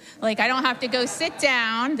new. I don't have to go sit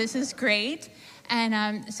down. This is great.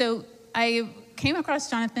 And so I came across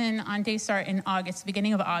Jonathan on Daystar in August,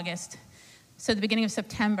 beginning of August. So the beginning of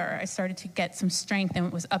September, I started to get some strength and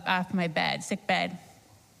was up off my bed, sick bed.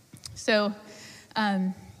 So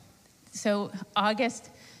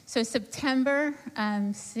September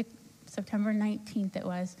 19th it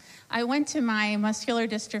was, I went to my muscular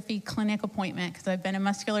dystrophy clinic appointment because I've been a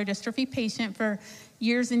muscular dystrophy patient for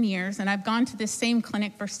years and years, and I've gone to this same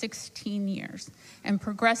clinic for 16 years and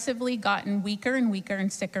progressively gotten weaker and weaker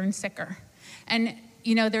and sicker. And,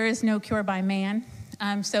 there is no cure by man.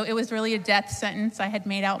 So it was really a death sentence. I had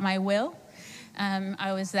made out my will.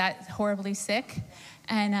 I was that horribly sick.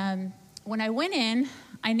 And when I went in,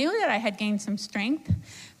 I knew that I had gained some strength,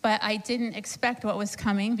 but I didn't expect what was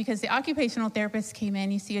coming because the occupational therapist came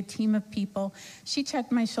in. You see a team of people. She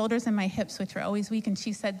checked my shoulders and my hips, which were always weak, and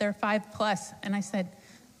she said, they're 5+. And I said,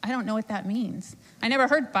 I don't know what that means. I never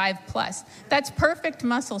heard 5+. That's perfect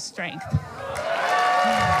muscle strength.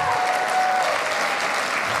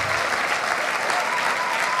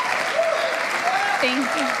 Thank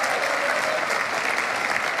you.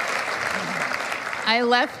 I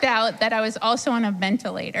left out that I was also on a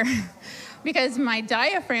ventilator because my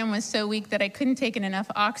diaphragm was so weak that I couldn't take in enough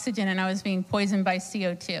oxygen, and I was being poisoned by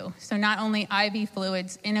CO2. So not only IV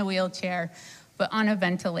fluids, in a wheelchair, but on a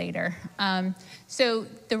ventilator. So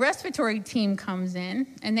the respiratory team comes in,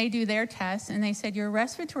 and they do their tests, and they said, your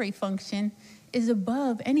respiratory function is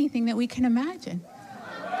above anything that we can imagine.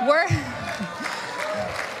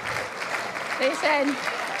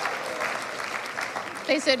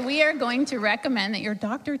 They said, we are going to recommend that your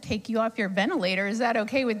doctor take you off your ventilator. Is that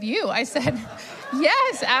okay with you? I said,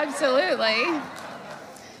 yes, absolutely.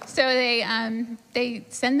 So they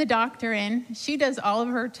send the doctor in. She does all of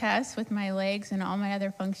her tests with my legs and all my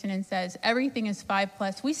other function and says, everything is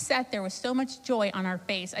 5+. We sat there with so much joy on our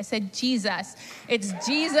face. I said, Jesus. It's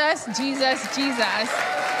Jesus, Jesus, Jesus.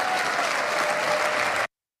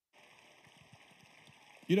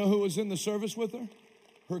 You know who was in the service with her?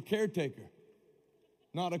 Her caretaker.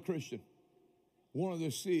 Not a Christian. Wanted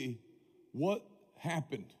to see what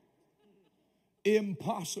happened.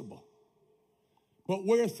 Impossible. But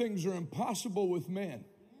where things are impossible with man,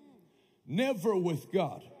 never with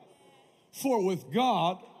God. For with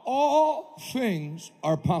God, all things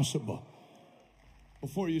are possible.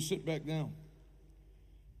 Before you sit back down,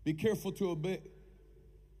 be careful to obey.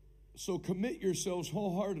 So commit yourselves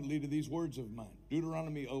wholeheartedly to these words of mine.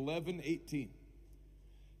 Deuteronomy 11:18.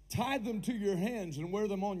 Tie them to your hands and wear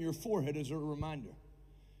them on your forehead as a reminder.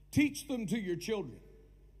 Teach them to your children.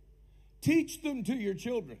 Teach them to your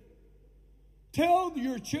children. Tell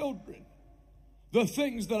your children the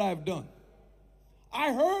things that I've done.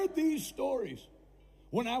 I heard these stories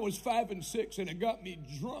when I was 5 and 6, and it got me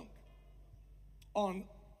drunk on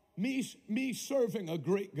me serving a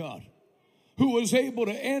great God who was able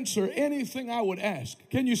to answer anything I would ask.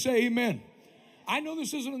 Can you say amen? I know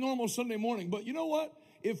this isn't a normal Sunday morning, but you know what?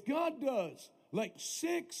 If God does like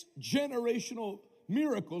 6 generational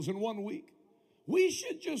miracles in 1 week, we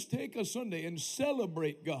should just take a Sunday and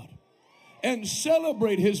celebrate God and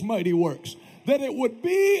celebrate his mighty works. That it would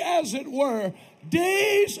be, as it were,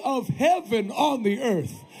 days of heaven on the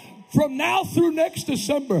earth. From now through next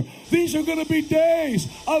December, these are going to be days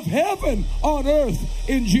of heaven on earth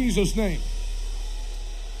in Jesus' name.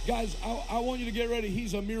 Guys, I want you to get ready.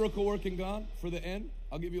 He's a miracle working God for the end.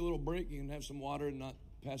 I'll give you a little break. You can have some water and not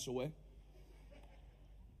pass away.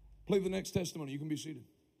 Play the next testimony. You can be seated.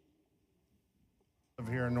 I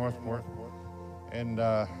live here in Northport, and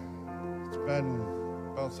it's been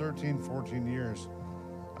about 13, 14 years.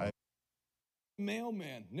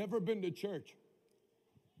 Mailman, never been to church.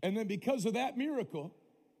 And then because of that miracle,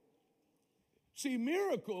 see,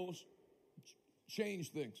 miracles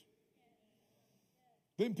change things.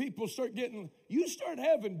 Then people start you start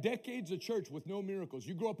having decades of church with no miracles.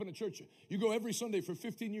 You grow up in a church, you go every Sunday for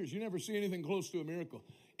 15 years, you never see anything close to a miracle.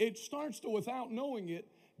 It starts to, without knowing it,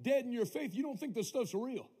 dead in your faith. You don't think this stuff's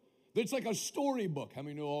real. It's like a storybook. How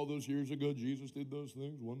many know all those years ago Jesus did those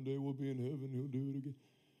things? One day we'll be in heaven, he'll do it again.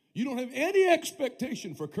 You don't have any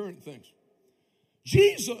expectation for current things.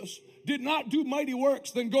 Jesus did not do mighty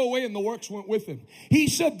works, then go away and the works went with him. He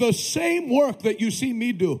said, the same work that you see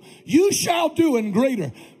me do, you shall do and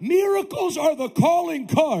greater. Miracles are the calling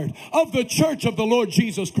card of the church of the Lord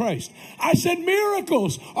Jesus Christ. I said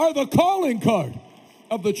miracles are the calling card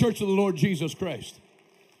of the church of the Lord Jesus Christ.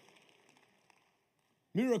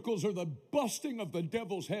 Miracles are the busting of the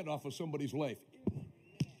devil's head off of somebody's life.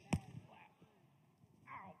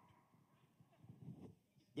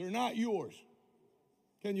 They're not yours.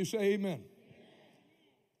 Can you say amen?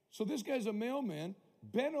 So this guy's a mailman,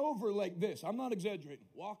 bent over like this. I'm not exaggerating.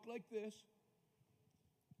 Walk like this.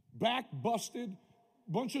 Back busted.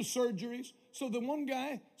 Bunch of surgeries. So the one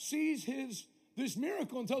guy sees this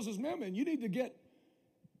miracle and tells his mailman, you need to get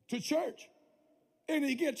to church. And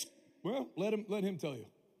he gets, well, let him tell you.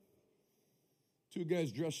 2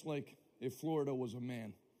 guys dressed like if Florida was a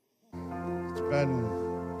man. It's been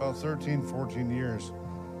about 13, 14 years.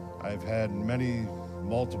 I've had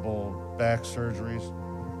multiple back surgeries,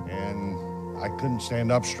 and I couldn't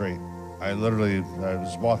stand up straight. I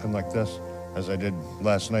was walking like this, as I did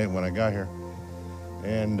last night when I got here.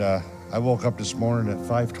 And I woke up this morning at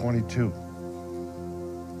 5:22.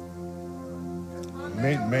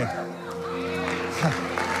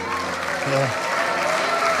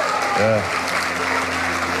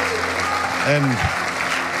 And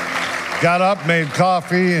got up, made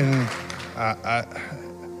coffee, and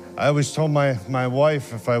I always told my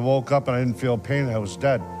wife if I woke up and I didn't feel pain, I was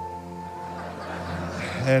dead.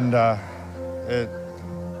 And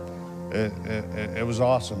it was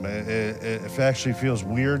awesome. It actually feels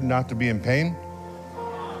weird not to be in pain.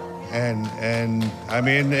 And I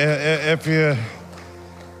mean, if you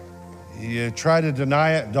try to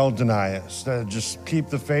deny it, don't deny it. Just keep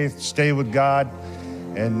the faith, stay with God,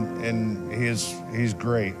 and He's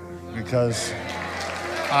great. Because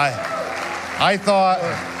I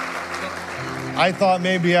thought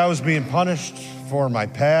maybe I was being punished for my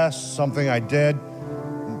past, something I did,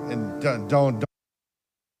 and don't.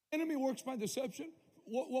 Enemy works by deception.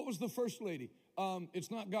 What was the first lady? It's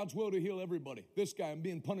not God's will to heal everybody. This guy, I'm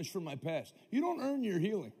being punished for my past. You don't earn your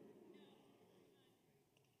healing.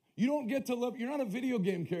 You don't get to live. You're not a video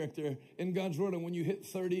game character in God's word, and when you hit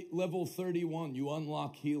level 31, you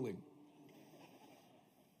unlock healing.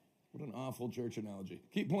 What an awful church analogy.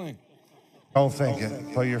 Keep playing. Don't think it.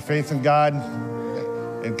 Put your faith in God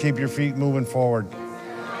and keep your feet moving forward.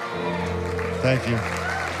 Thank you.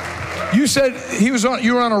 You said you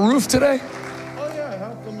were on a roof today? Oh, yeah, I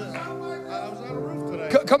helped him. I was on a roof today.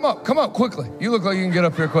 Come up quickly. You look like you can get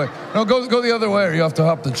up here quick. No, go the other way or you have to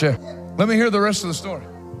hop the chair. Let me hear the rest of the story.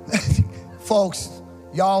 Folks,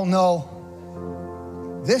 y'all know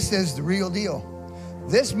this is the real deal.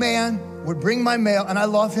 This man would bring my mail, and I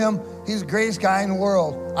love him. He's the greatest guy in the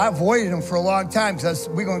world. I avoided him for a long time because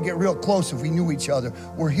we're going to get real close if we knew each other.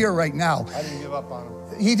 We're here right now. I didn't give up on him.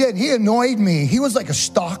 He did. He annoyed me. He was like a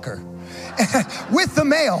stalker with the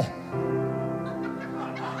mail.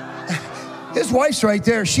 His wife's right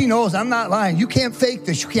there. She knows. I'm not lying. You can't fake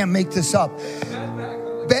this. You can't make this up.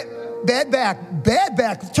 Bad back.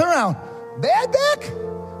 Turn around. Bad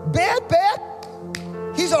back.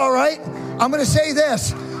 He's all right. I'm going to say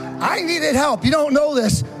this. I needed help. You don't know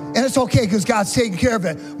this. And it's okay because God's taking care of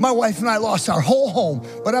it. My wife and I lost our whole home,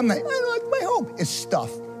 but I'm like, I like my home. It's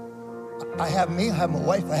stuff. I have me, I have my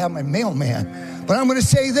wife, I have my mailman. But I'm going to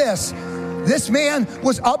say this. This man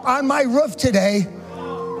was up on my roof today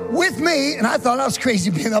with me, and I thought I was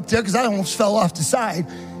crazy being up there because I almost fell off the side.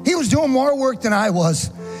 He was doing more work than I was.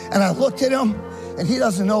 And I looked at him, and he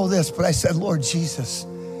doesn't know this, but I said, Lord Jesus,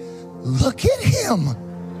 look at him.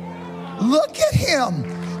 Look at him.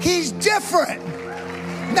 He's different.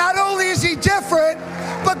 Not only is he different,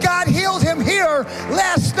 but God healed him here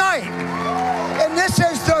last night. And this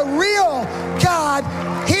is the real God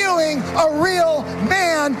healing a real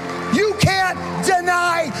man. You can't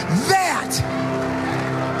deny that.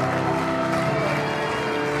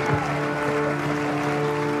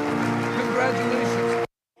 Congratulations.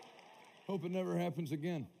 Hope it never happens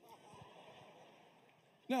again.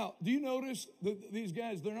 Now, do you notice that these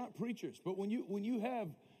guys, they're not preachers, but when you have,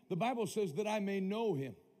 the Bible says that I may know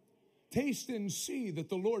him. Taste and see that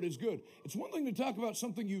the Lord is good. It's one thing to talk about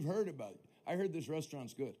something you've heard about. I heard this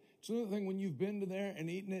restaurant's good. It's another thing when you've been to there and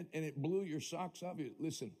eaten it and it blew your socks off.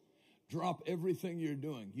 Listen, drop everything you're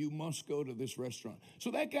doing. You must go to this restaurant.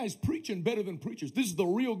 So that guy's preaching better than preachers. This is the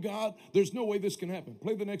real God. There's no way this can happen.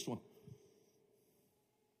 Play the next one.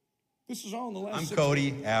 This is all in the last. I'm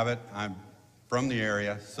Cody Abbott. I'm from the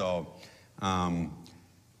area, so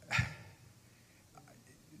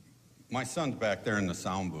my son's back there in the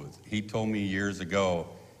sound booth. He told me years ago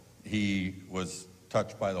he was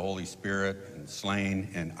touched by the Holy Spirit and slain,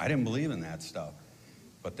 and I didn't believe in that stuff.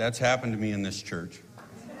 But that's happened to me in this church.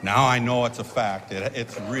 Now I know it's a fact.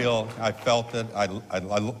 It's real. I felt it. I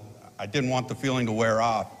didn't want the feeling to wear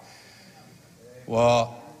off.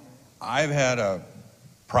 Well, I've had a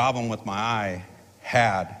problem with my eye.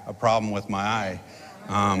 Had a problem with my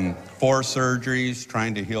eye. 4 surgeries,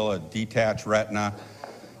 trying to heal a detached retina.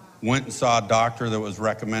 Went and saw a doctor that was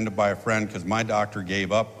recommended by a friend because my doctor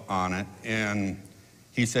gave up on it, and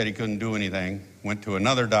he said he couldn't do anything. Went to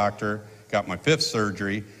another doctor, got my 5th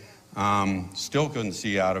surgery, still couldn't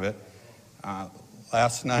see out of it.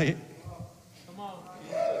 Last night,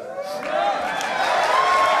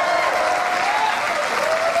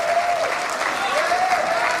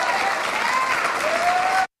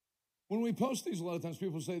 when we post these, a lot of times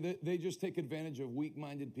people say that they just take advantage of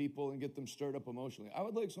weak-minded people and get them stirred up emotionally. I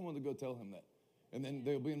would like someone to go tell him that. And then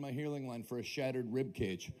they'll be in my healing line for a shattered rib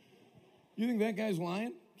cage. You think that guy's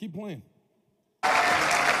lying? Keep playing.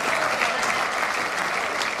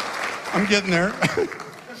 I'm getting there.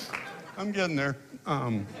 I'm getting there.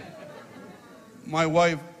 My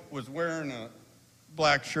wife was wearing a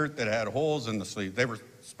black shirt that had holes in the sleeve. They were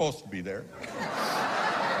supposed to be there.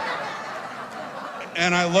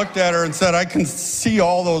 And I looked at her and said, I can see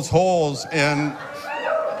all those holes, and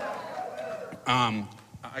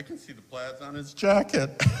I can see the plaids on his jacket.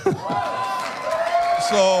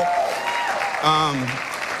 So,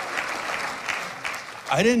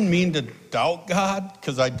 I didn't mean to doubt God,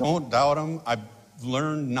 because I don't doubt him. I've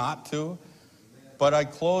learned not to. But I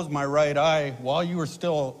closed my right eye while you were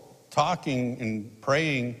still talking and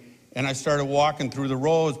praying, and I started walking through the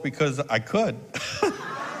rows because I could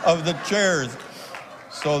of the chairs.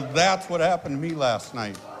 So that's what happened to me last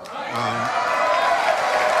night.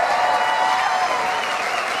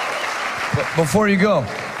 Before you go,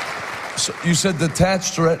 so you said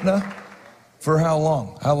detached retina for how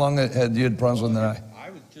long? How long had you had problems with that eye? I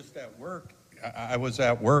was just at work. I was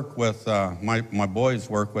at work with my boys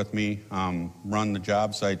work with me, run the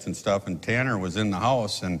job sites and stuff, and Tanner was in the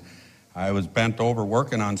house, and I was bent over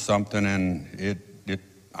working on something, and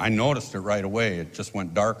I noticed it right away. It just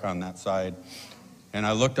went dark on that side. And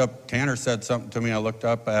I looked up, Tanner said something to me, I looked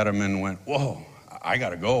up at him and went, whoa, I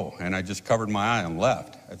gotta go. And I just covered my eye and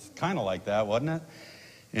left. It's kind of like that, wasn't it?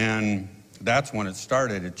 And that's when it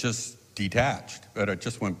started. It just detached, but it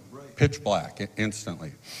just went pitch black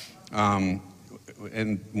instantly. And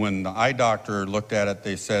when the eye doctor looked at it,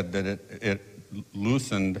 they said that it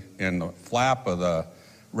loosened and the flap of the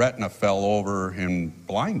retina fell over and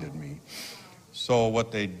blinded me. So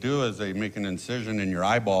what they do is they make an incision in your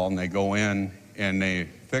eyeball and they go in and they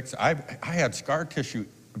fix. I had scar tissue,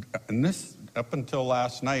 and this up until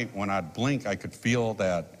last night when I'd blink, I could feel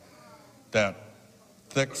that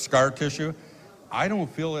thick scar tissue. I don't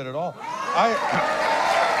feel it at all.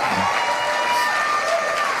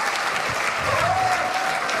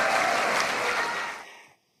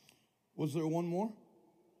 Was there one more?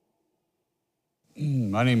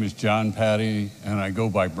 My name is John Patty, and I go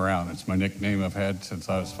by Brown. It's my nickname I've had since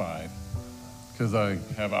I was 5. Because I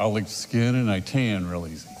have olive skin and I tan real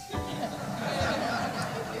easy.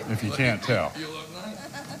 If you can't tell. You look nice.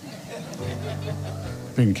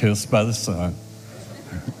 Been kissed by the sun.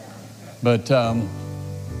 But I've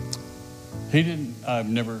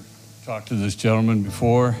never talked to this gentleman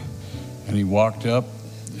before, and he walked up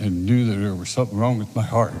and knew that there was something wrong with my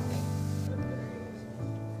heart.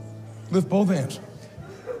 Lift both hands.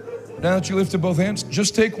 Now that you lifted both hands,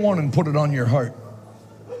 just take one and put it on your heart.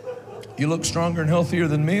 You look stronger and healthier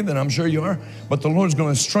than me, then I'm sure you are, but the Lord's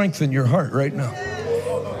going to strengthen your heart right now.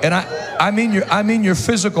 And I mean your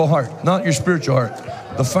physical heart, not your spiritual heart.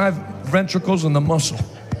 The 5 ventricles and the muscle.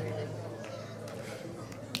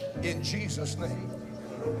 In Jesus' name.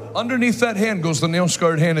 Underneath that hand goes the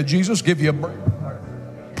nail-scarred hand of Jesus. Give you a break.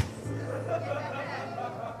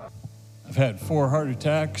 I've had 4 heart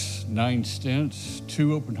attacks, 9 stents,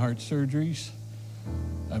 2 open heart surgeries.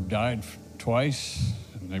 I've died twice,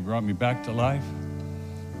 and they brought me back to life.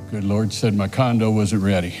 Good Lord said my condo wasn't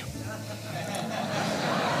ready.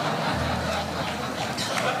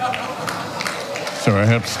 So I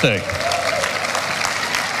have to stay.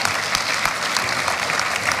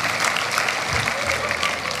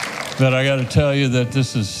 But I got to tell you that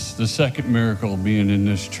this is the second miracle being in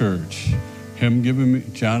this church.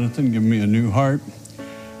 Jonathan giving me a new heart.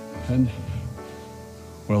 And,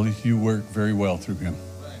 well, you work very well through him.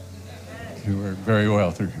 You work very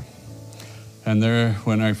well through him. And there,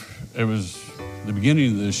 it was the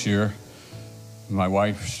beginning of this year, my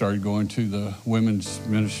wife started going to the women's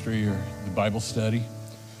ministry or the Bible study.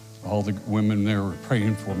 All the women there were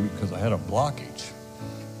praying for me because I had a blockage.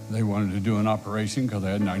 They wanted to do an operation because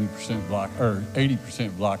I had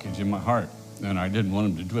 80% blockage in my heart. And I didn't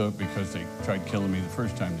want them to do it because they tried killing me the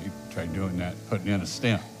first time they tried doing that, putting in a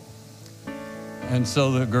stent. And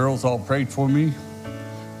so the girls all prayed for me.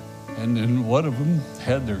 And then one of them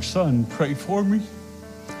had their son pray for me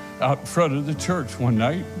out in front of the church one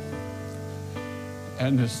night.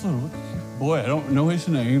 And this little boy, I don't know his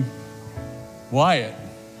name, Wyatt,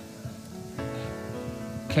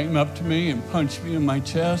 came up to me and punched me in my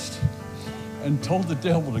chest and told the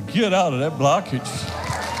devil to get out of that blockage.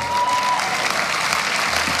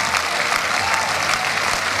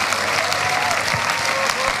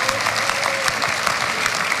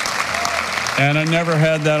 And I never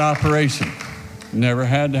had that operation. Never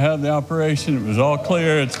had to have the operation. It was all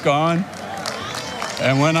clear, it's gone.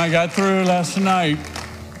 And when I got through last night,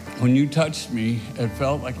 when you touched me, it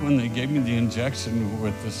felt like when they gave me the injection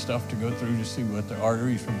with the stuff to go through to see what the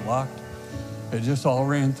arteries were blocked. It just all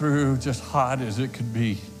ran through, just hot as it could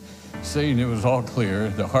be. Seeing it was all clear,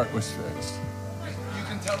 the heart was fixed. You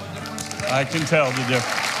can tell the difference today? I can tell the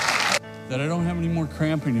difference. That I don't have any more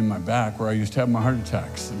cramping in my back where I used to have my heart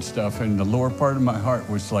attacks and stuff. And the lower part of my heart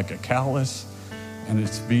was like a callus, and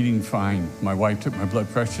it's beating fine. My wife took my blood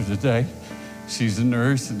pressure today. She's a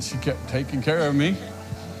nurse, and she kept taking care of me.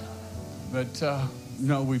 But,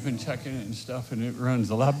 no, we've been checking it and stuff, and it runs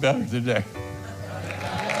a lot better today.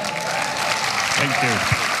 Thank you.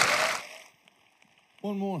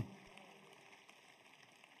 One more.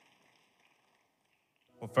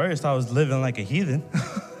 Well, first, I was living like a heathen.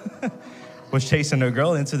 Was chasing a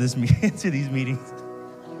girl into these meetings.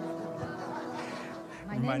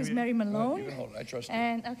 My name is Mary Malone. You can hold it. I trust you.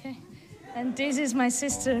 And this is my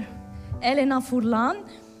sister, Elena Furlan.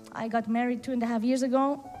 I got married 2.5 years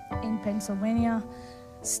ago in Pennsylvania,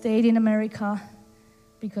 stayed in America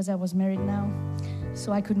because I was married now,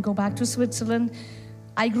 so I couldn't go back to Switzerland.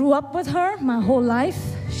 I grew up with her my whole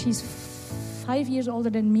life. She's 5 years older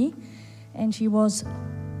than me, and she was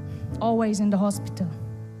always in the hospital.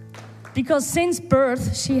 Because since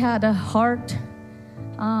birth, she had a hole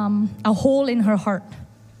in her heart.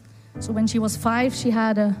 So when she was 5, she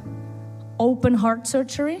had an open heart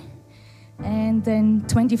surgery. And then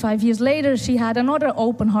 25 years later, she had another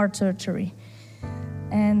open heart surgery.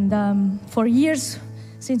 And for years,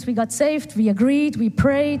 since we got saved, we agreed, we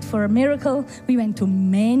prayed for a miracle. We went to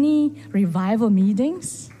many revival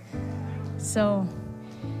meetings.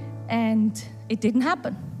 And it didn't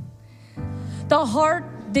happen. The heart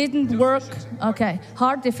didn't work. Okay,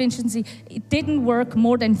 heart deficiency. It didn't work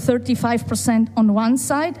more than 35% on one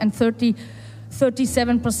side and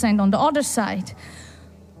 37% on the other side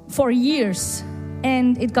for years.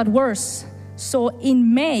 And it got worse. So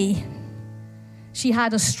in May, she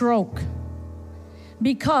had a stroke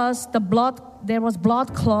because there was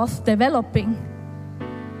blood clot developing,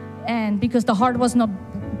 and because the heart was not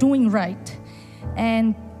doing right.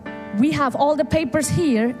 And we have all the papers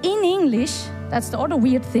here in English. That's the other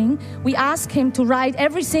weird thing. We asked him to write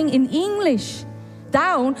everything in English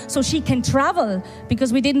down so she can travel,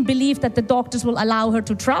 because we didn't believe that the doctors will allow her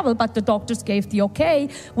to travel, but the doctors gave the okay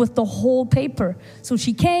with the whole paper. So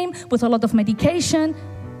she came with a lot of medication,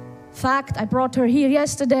 fact, I brought her here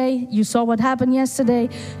yesterday. You saw what happened yesterday.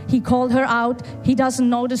 He called her out. He doesn't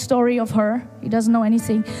know the story of her. He doesn't know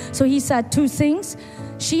anything. So he said two things.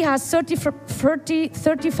 She has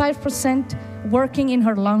 35% working in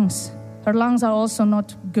her lungs. Her lungs are also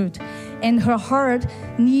not good. And her heart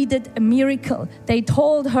needed a miracle. They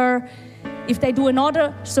told her if they do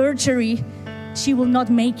another surgery, she will not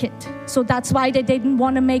make it. So that's why they didn't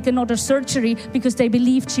want to make another surgery, because they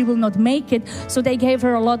believed she will not make it. So they gave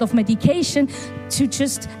her a lot of medication to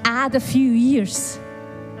just add a few years.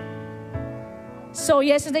 So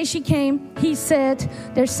yesterday she came. He said,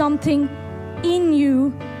 there's something in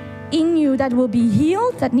you that will be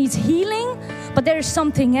healed, that needs healing. But there's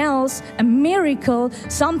something else, a miracle,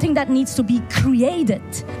 something that needs to be created.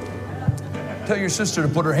 Tell your sister to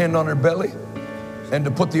put her hand on her belly and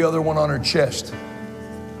to put the other one on her chest.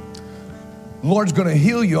 The Lord's going to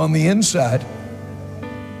heal you on the inside,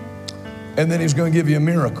 and then He's going to give you a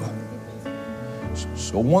miracle.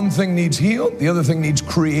 So one thing needs healed, the other thing needs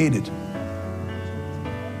created.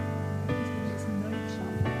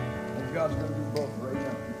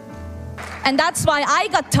 And that's why I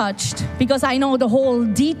got touched, because I know the whole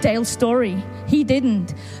detailed story. He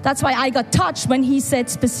didn't. That's why I got touched when he said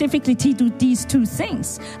specifically to do these two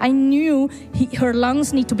things. I knew her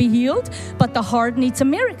lungs need to be healed, but the heart needs a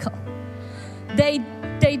miracle. They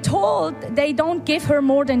told they don't give her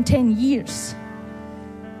more than 10 years.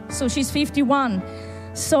 So she's 51.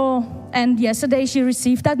 And yesterday she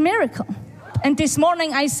received that miracle. And this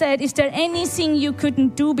morning I said, is there anything you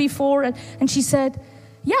couldn't do before? And she said,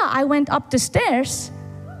 yeah, I went up the stairs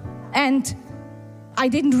and I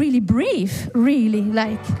didn't really breathe,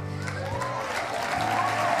 like.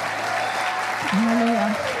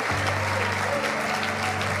 Hallelujah.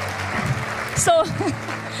 So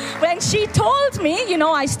when she told me,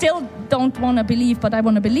 I still don't want to believe, but I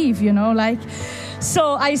want to believe, like.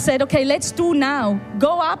 So I said, okay, let's do now.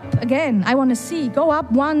 Go up again. I want to see. Go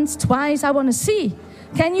up once, twice. I want to see.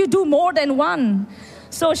 Can you do more than one?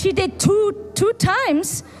 So she did two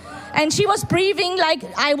times, and she was breathing like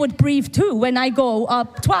I would breathe too when I go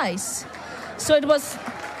up twice. So it was,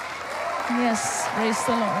 yes, praise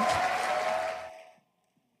the Lord.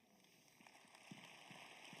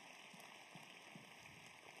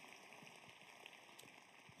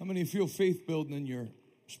 How many feel faith building in your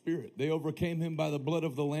spirit? They overcame him by the blood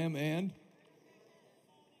of the Lamb, and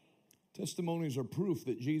testimonies are proof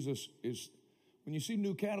that Jesus is. When you see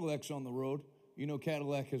new Cadillacs on the road, you know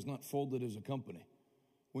Cadillac has not folded as a company.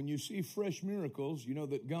 When you see fresh miracles, you know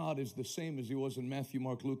that God is the same as He was in Matthew,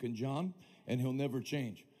 Mark, Luke, and John, and He'll never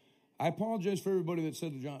change. I apologize for everybody that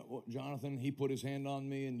said to Jonathan, he put his hand on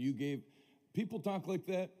me and you gave. People talk like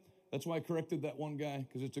that. That's why I corrected that one guy,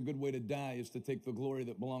 because it's a good way to die, is to take the glory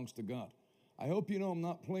that belongs to God. I hope you know I'm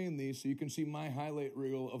not playing these so you can see my highlight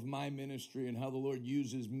reel of my ministry and how the Lord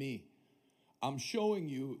uses me. I'm showing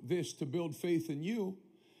you this to build faith in you,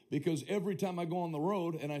 because every time I go on the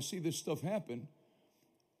road and I see this stuff happen,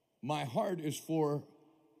 my heart is for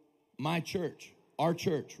my church, our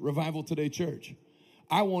church, Revival Today Church.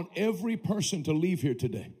 I want every person to leave here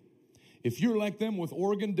today. If you're like them with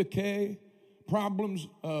organ decay, problems,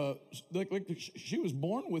 she was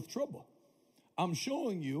born with trouble. I'm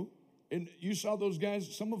showing you, and you saw those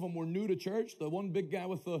guys, some of them were new to church. The one big guy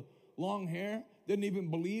with the long hair didn't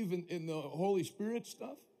even believe in the Holy Spirit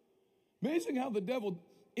stuff. Amazing how the devil,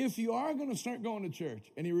 if you are going to start going to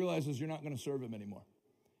church and he realizes you're not going to serve him anymore,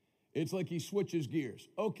 it's like he switches gears.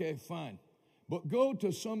 Okay, fine. But go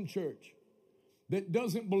to some church that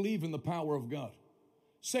doesn't believe in the power of God.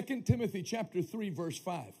 2 Timothy chapter 3, verse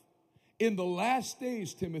 5. In the last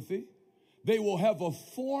days, Timothy, they will have a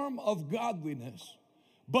form of godliness,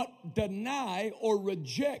 but deny or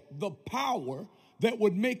reject the power that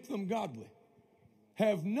would make them godly.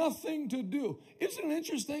 Have nothing to do. Isn't it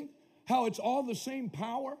interesting how it's all the same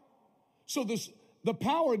power? So the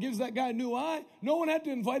power gives that guy a new eye. No one had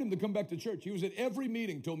to invite him to come back to church. He was at every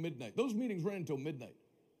meeting till midnight. Those meetings ran until midnight.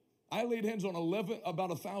 I laid hands on about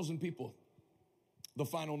 1,000 people the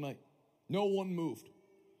final night. No one moved.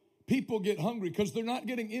 People get hungry because they're not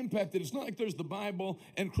getting impacted. It's not like there's the Bible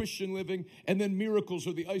and Christian living and then miracles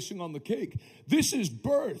are the icing on the cake. This is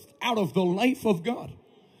birthed out of the life of God.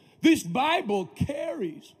 This Bible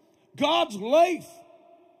carries God's life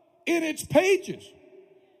in its pages.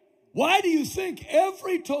 Why do you think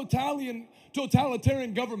every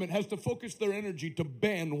totalitarian government has to focus their energy to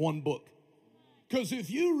ban one book? Because if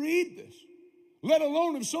you read this, let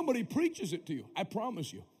alone if somebody preaches it to you, I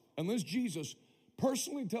promise you, unless Jesus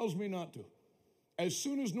personally tells me not to, as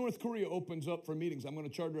soon as North Korea opens up for meetings, I'm going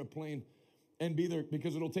to charter a plane and be there,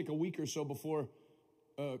 because it'll take a week or so before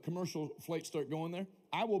commercial flights start going there,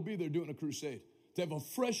 I will be there doing a crusade to have a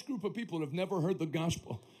fresh group of people that have never heard the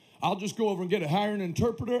gospel. I'll just go over and hire an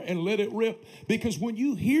interpreter and let it rip. Because when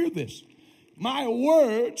you hear this, my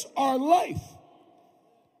words are life.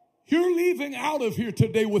 You're leaving out of here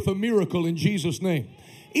today with a miracle in Jesus' name.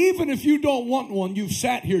 Even if you don't want one, you've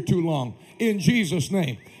sat here too long in Jesus'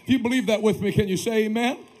 name. If you believe that with me, can you say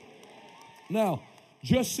amen? Now,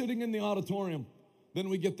 just sitting in the auditorium, then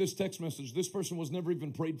we get this text message. This person was never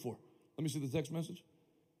even prayed for. Let me see the text message.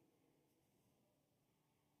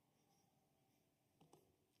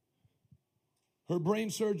 Her brain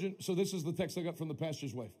surgeon, so this is the text I got from the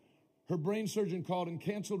pastor's wife. Her brain surgeon called and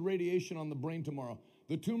canceled radiation on the brain tomorrow.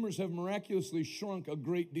 The tumors have miraculously shrunk a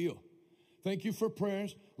great deal. Thank you for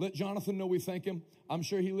prayers. Let Jonathan know we thank him. I'm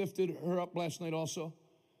sure he lifted her up last night also.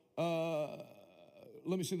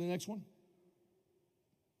 Let me see the next one.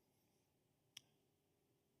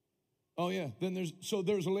 Oh, yeah. Then there's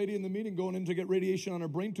a lady in the meeting going in to get radiation on her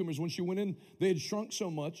brain tumors. When she went in, they had shrunk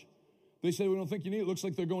so much. They said, we don't think you need it. It looks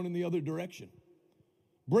like they're going in the other direction.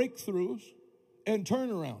 Breakthroughs and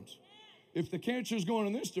turnarounds. If the cancer is going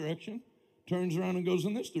in this direction, turns around and goes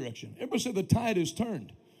in this direction. Everybody said the tide is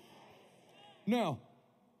turned. Now,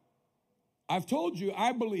 I've told you,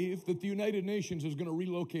 I believe that the United Nations is going to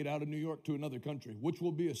relocate out of New York to another country, which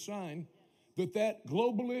will be a sign that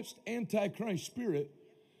globalist, antichrist spirit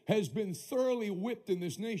has been thoroughly whipped in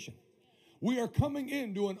this nation. We are coming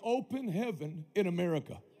into an open heaven in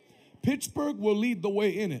America. Pittsburgh will lead the way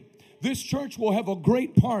in it. This church will have a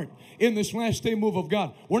great part in this last day move of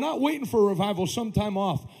God. We're not waiting for a revival sometime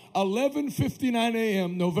off. 11:59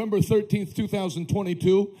 a.m., November 13th,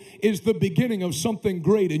 2022 is the beginning of something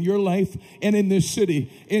great in your life and in this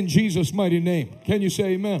city in Jesus' mighty name. Can you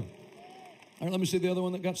say amen? All right, let me see the other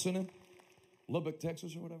one that got sent in. Lubbock,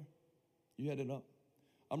 Texas or whatever. You had it up.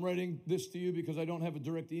 I'm writing this to you because I don't have a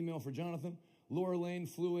direct email for Jonathan. Laura Lane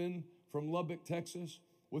flew in from Lubbock, Texas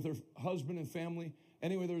with her husband and family.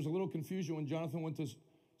 Anyway, there was a little confusion when Jonathan went to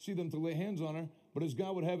see them to lay hands on her, but as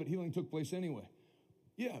God would have it, healing took place anyway.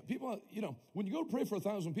 Yeah, people, when you go to pray for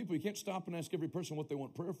 1,000 people, you can't stop and ask every person what they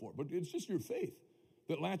want prayer for, but it's just your faith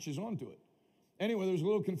that latches onto it. Anyway, there was a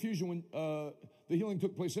little confusion when the healing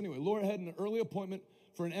took place anyway. Laura had an early appointment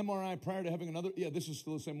for an MRI prior to having another, this is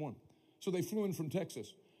still the same one. So they flew in from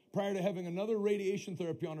Texas prior to having another radiation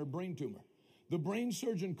therapy on her brain tumor. The brain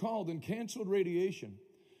surgeon called and canceled radiation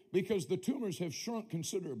because the tumors have shrunk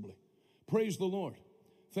considerably. Praise the Lord.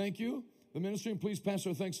 Thank you. The ministry, and please pass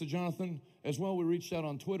our thanks to Jonathan as well. We reached out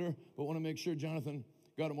on Twitter, but want to make sure Jonathan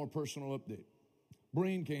got a more personal update.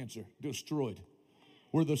 Brain cancer destroyed,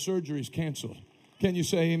 where the surgery is canceled. Can you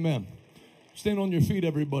say amen? Stand on your feet,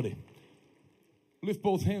 everybody. Lift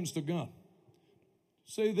both hands to God.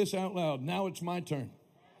 Say this out loud. Now it's my turn.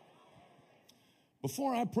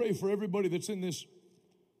 Before I pray for everybody that's in this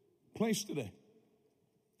place today,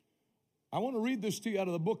 I want to read this to you out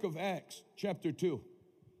of the book of Acts, chapter 2.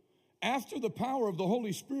 After the power of the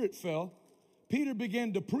Holy Spirit fell, Peter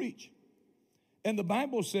began to preach. And the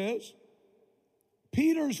Bible says,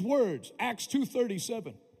 Peter's words, Acts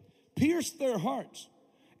 2:37, pierced their hearts.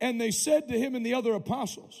 And they said to him and the other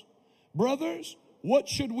apostles, brothers, what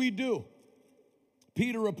should we do?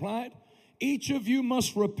 Peter replied, each of you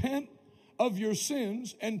must repent of your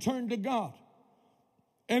sins and turn to God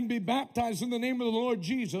and be baptized in the name of the Lord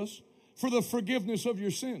Jesus for the forgiveness of your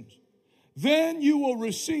sins. Then you will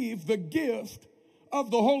receive the gift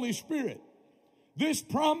of the Holy Spirit. This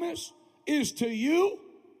promise is to you,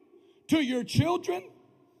 to your children,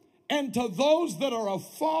 and to those that are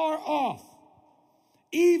afar off,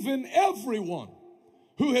 even everyone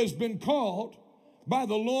who has been called by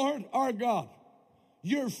the Lord our God.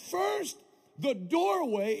 You're first, the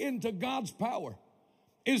doorway into God's power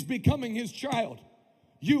is becoming his child.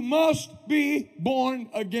 You must be born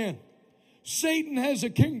again. Satan has a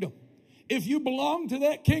kingdom. If you belong to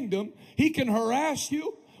that kingdom, he can harass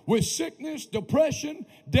you with sickness, depression,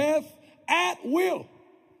 death at will.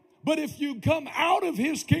 But if you come out of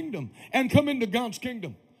his kingdom and come into God's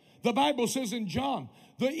kingdom, the Bible says in John,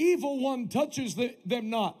 the evil one touches them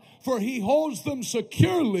not, for he holds them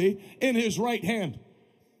securely in his right hand.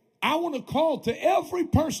 I want to call to every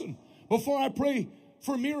person before I pray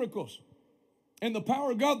for miracles and the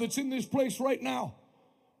power of God that's in this place right now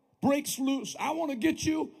breaks loose. I want to get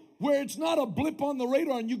you where it's not a blip on the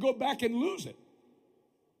radar and you go back and lose it.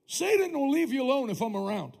 Satan will leave you alone if I'm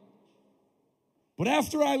around. But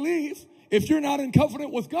after I leave, if you're not in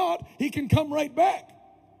covenant with God, he can come right back.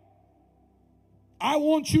 I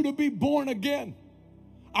want you to be born again.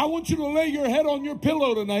 I want you to lay your head on your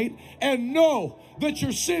pillow tonight and know that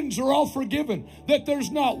your sins are all forgiven, that there's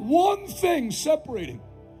not one thing separating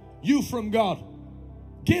you from God.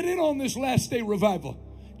 Get in on this last day revival.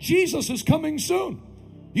 Jesus is coming soon.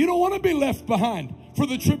 You don't want to be left behind for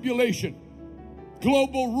the tribulation.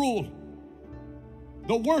 Global rule.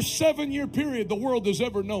 The worst 7-year period the world has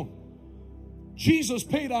ever known. Jesus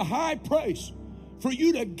paid a high price for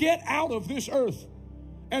you to get out of this earth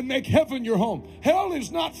and make heaven your home. Hell is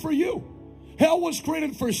not for you. Hell was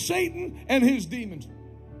created for Satan and his demons.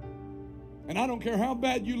 And I don't care how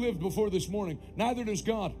bad you lived before this morning, neither does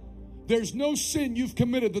God. There's no sin you've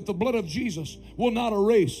committed that the blood of Jesus will not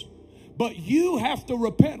erase. But you have to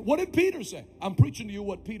repent. What did Peter say? I'm preaching to you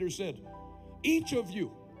what Peter said. Each of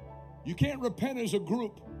you. You can't repent as a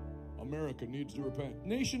group. America needs to repent.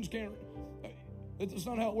 Nations can't. That's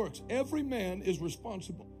not how it works. Every man is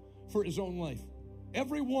responsible for his own life.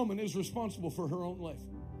 Every woman is responsible for her own life.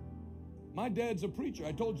 My dad's a preacher.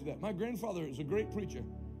 I told you that. My grandfather is a great preacher.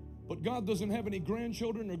 But God doesn't have any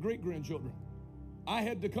grandchildren or great-grandchildren. I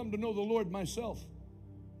had to come to know the Lord myself.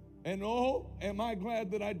 And oh, am I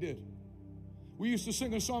glad that I did. We used to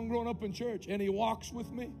sing a song growing up in church. And he walks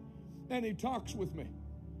with me. And he talks with me.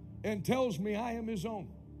 And tells me I am his own.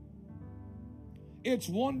 It's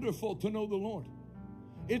wonderful to know the Lord.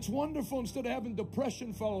 It's wonderful instead of having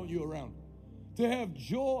depression following you around, to have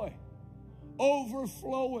joy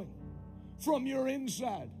overflowing from your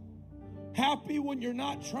inside. Happy when you're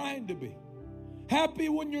not trying to be. Happy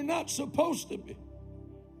when you're not supposed to be.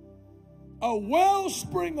 A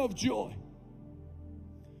wellspring of joy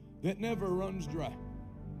that never runs dry.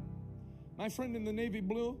 My friend in the navy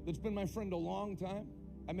blue, that's been my friend a long time.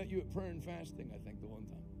 I met you at prayer and fasting, I think, the one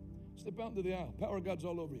time. Step out into the aisle. Power of God's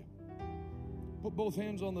all over you. Put both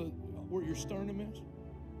hands on where your sternum is.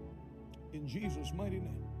 In Jesus' mighty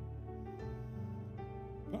name.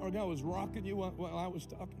 Power of God was rocking you while I was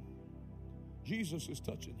talking. Jesus is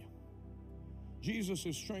touching you. Jesus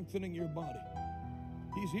is strengthening your body.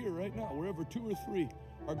 He's here right now. Wherever 2 or 3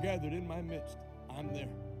 are gathered in my midst, I'm there.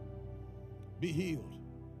 Be healed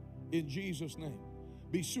in Jesus' name.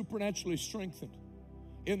 Be supernaturally strengthened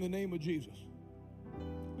in the name of Jesus.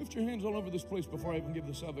 Lift your hands all over this place before I even give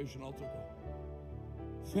the salvation altar call.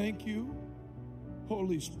 Thank you,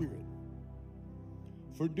 Holy Spirit,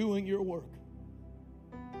 for doing your work.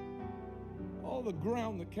 All the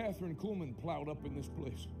ground that Catherine Kuhlman plowed up in this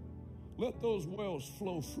place, let those wells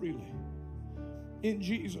flow freely. In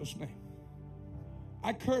Jesus' name.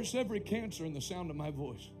 I curse every cancer in the sound of my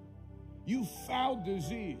voice. You foul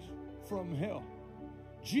disease from hell.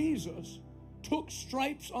 Jesus took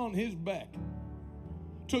stripes on his back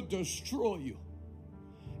to destroy you.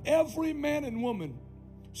 Every man and woman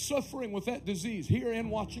suffering with that disease, here and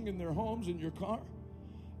watching in their homes, in your car,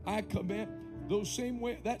 I command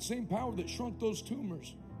that same power that shrunk those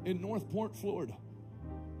tumors in North Port, Florida.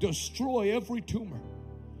 Destroy every tumor.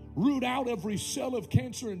 Root out every cell of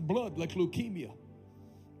cancer in blood like leukemia.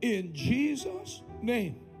 In Jesus'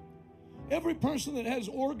 name. Every person that has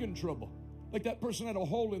organ trouble, like that person had a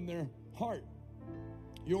hole in their heart.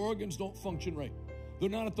 Your organs don't function right. They're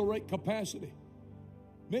not at the right capacity.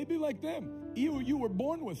 Maybe like them. You were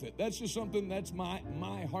born with it. That's just something, that's my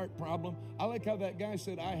heart problem. I like how that guy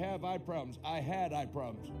said, I have eye problems. I had eye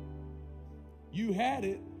problems. You had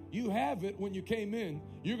it. You have it when you came in.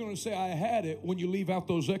 You're going to say, I had it when you leave out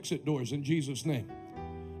those exit doors in Jesus' name.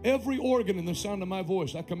 Every organ in the sound of my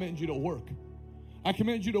voice, I command you to work. I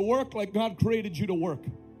command you to work like God created you to work.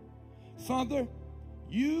 Father,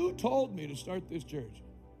 you told me to start this church.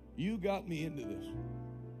 You got me into this.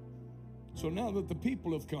 So now that the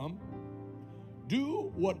people have come,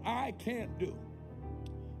 do what I can't do,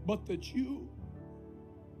 but that you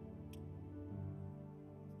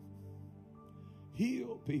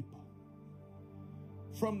heal people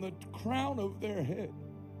from the crown of their head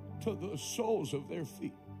to the soles of their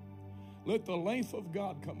feet. Let the life of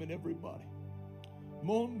God come in everybody.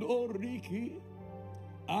 Mondo Riki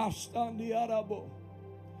Astandi Arabo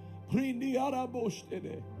Prindi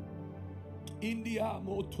Arabostede India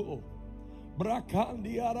Moto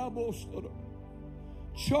Brakandi Arabostoro.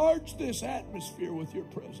 Charge this atmosphere with your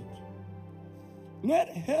presence. Let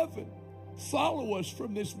heaven follow us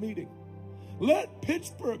from this meeting. Let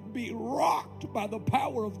Pittsburgh be rocked by the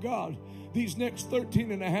power of God these next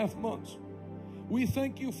 13 and a half months. We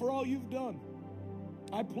thank you for all you've done.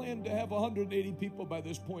 I plan to have 180 people by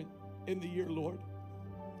this point in the year, Lord.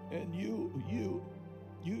 And you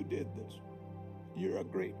did this. You're a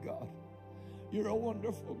great God. You're a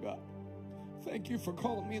wonderful God. Thank you for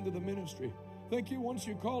calling me into the ministry. Thank you once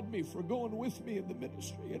you called me for going with me in the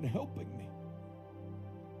ministry and helping me.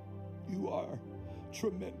 You are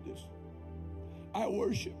tremendous. I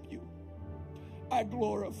worship you. I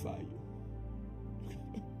glorify you.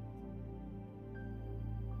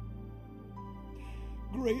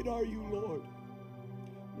 Great are you, Lord,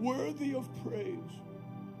 worthy of praise.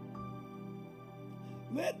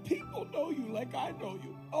 Let people know you like I know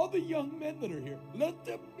you. All the young men that are here, let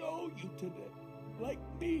them know you today, like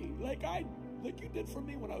me, like you did for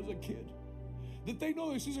me when I was a kid. That they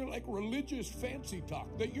know this isn't like religious fancy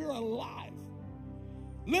talk, that you're alive.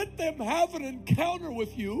 Let them have an encounter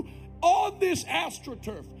with you on this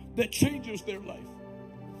AstroTurf that changes their life.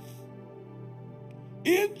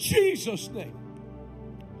 In Jesus' name,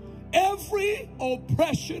 every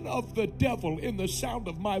oppression of the devil in the sound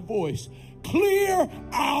of my voice, clear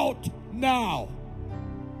out now.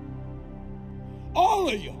 All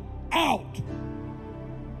of you, out.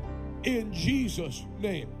 In Jesus'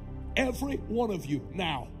 name. Every one of you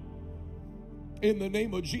now. In the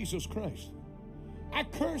name of Jesus Christ. I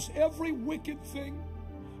curse every wicked thing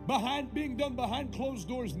being done behind closed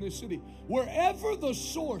doors in this city. Wherever the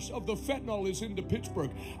source of the fentanyl is into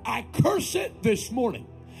Pittsburgh, I curse it this morning.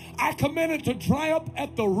 I command it to dry up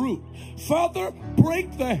at the root. Father,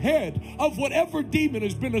 break the head of whatever demon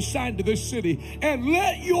has been assigned to this city and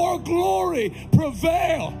let your glory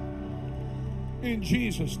prevail in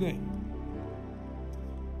Jesus' name.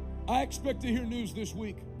 I expect to hear news this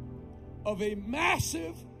week of a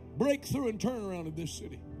massive breakthrough and turnaround in this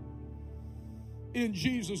city. In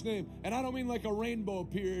Jesus' name. And I don't mean like a rainbow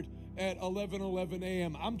appeared at 11:11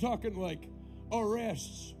 a.m. I'm talking like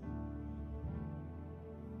arrests.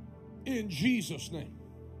 In Jesus' name.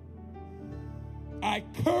 I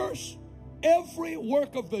curse every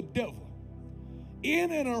work of the devil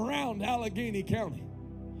in and around Allegheny County,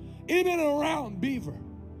 in and around Beaver,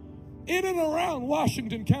 in and around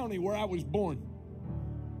Washington County where I was born.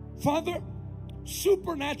 Father,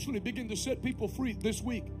 supernaturally begin to set people free this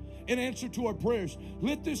week in answer to our prayers.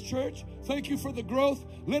 Let this church, thank you for the growth,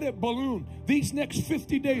 let it balloon these next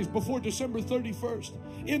 50 days before December 31st,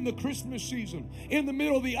 in the Christmas season, in the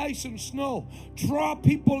middle of the ice and snow. Draw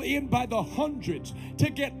people in by the hundreds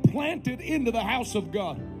to get planted into the house of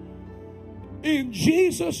God. In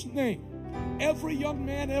Jesus' name, every young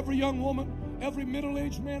man, every young woman, every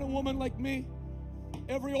middle-aged man and woman like me,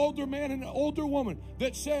 every older man and older woman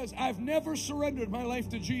that says, I've never surrendered my life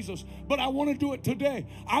to Jesus, but I want to do it today.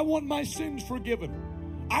 I want my sins forgiven.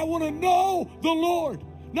 I want to know the Lord,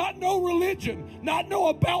 not know religion, not know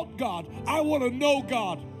about God. I want to know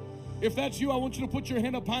God. If that's you, I want you to put your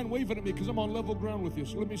hand up high and wave it at me because I'm on level ground with you.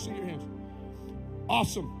 So let me see your hands.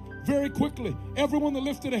 Awesome. Very quickly, everyone that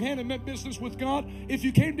lifted a hand and meant business with God, if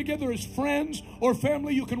you came together as friends or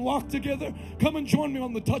family, you can walk together. Come and join me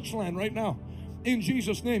on the touch line right now. In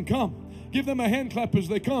Jesus' name, come. Give them a hand clap as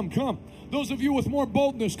they come. Come. Those of you with more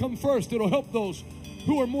boldness, come first. It'll help those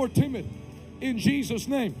who are more timid. In Jesus'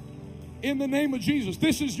 name. In the name of Jesus.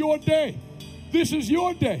 This is your day. This is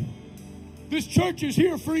your day. This church is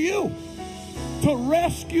here for you to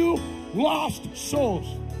rescue lost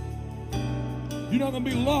souls. You're not going to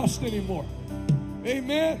be lost anymore.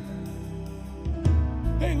 Amen.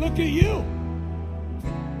 Hey, look at you.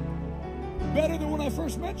 Better than when I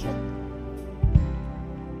first met you.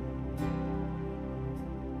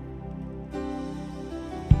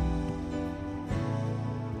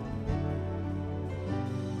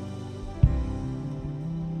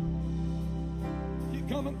 Keep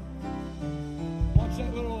coming. Watch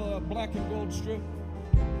that little black and gold strip.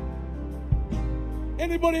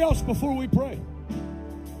 Anybody else before we pray?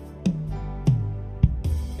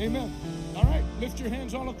 Amen. All right, lift your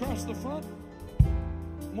hands all across the front.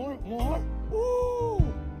 More. Woo!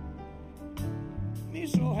 Me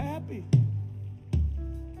so happy.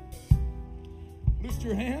 Lift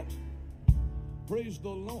your hands. Praise the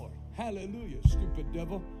Lord. Hallelujah, stupid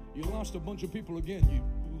devil. You lost a bunch of people again, you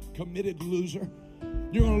committed loser.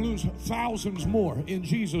 You're going to lose thousands more in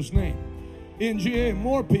Jesus' name. In GA,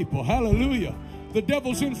 more people. Hallelujah. The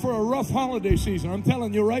devil's in for a rough holiday season. I'm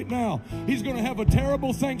telling you right now. He's going to have a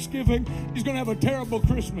terrible Thanksgiving. He's going to have a terrible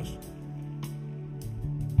Christmas.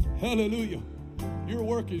 Hallelujah. Your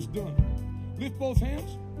work is done. Lift both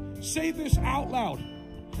hands. Say this out loud.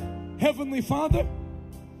 Heavenly Father,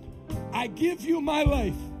 I give you my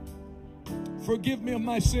life. Forgive me of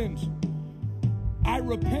my sins. I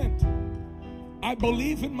repent. I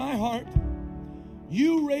believe in my heart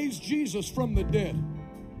you raised Jesus from the dead.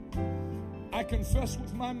 I confess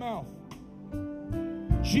with my mouth,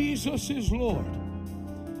 Jesus is Lord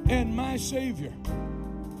and my Savior.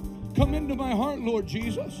 Come into my heart, Lord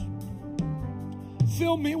Jesus.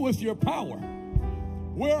 Fill me with your power.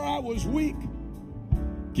 Where I was weak,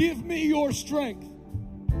 give me your strength.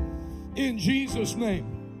 In Jesus'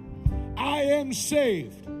 name. I am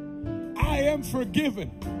saved. I am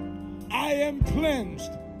forgiven. I am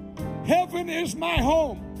cleansed. Heaven is my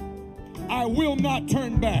home. I will not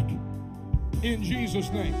turn back. In Jesus'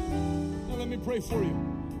 name. Now let me pray for you.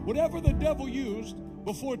 Whatever the devil used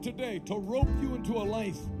before today to rope you into a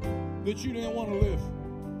life that you didn't want to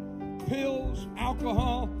live. Pills,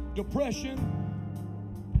 alcohol, depression,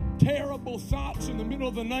 terrible thoughts in the middle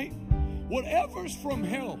of the night. Whatever's from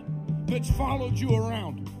hell that's followed you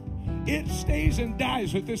around, it stays and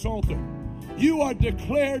dies at this altar. You are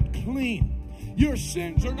declared clean. Your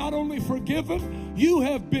sins are not only forgiven, you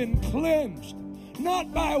have been cleansed,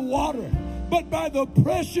 not by water, but by the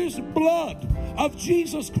precious blood of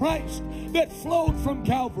Jesus Christ that flowed from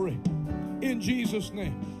Calvary. In Jesus'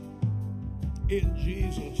 name. In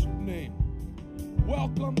Jesus' name.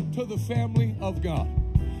 Welcome to the family of God.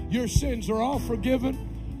 Your sins are all forgiven.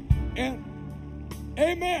 And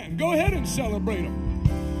amen. Go ahead and celebrate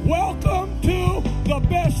them. Welcome to the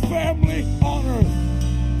best family on earth.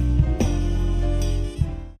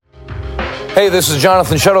 Hey, this is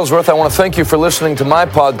Jonathan Shuttlesworth. I want to thank you for listening to my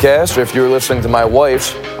podcast, or if you're listening to my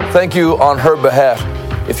wife's, thank you on her behalf.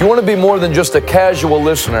 If you want to be more than just a casual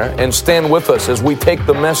listener and stand with us as we take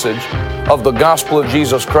the message of the gospel of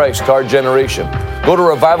Jesus Christ to our generation, go to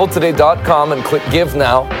revivaltoday.com and click Give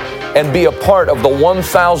Now and be a part of the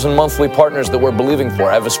 1,000 monthly partners that we're believing for.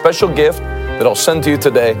 I have a special gift that I'll send to you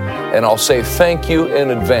today, and I'll say thank you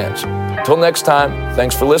in advance. Until next time,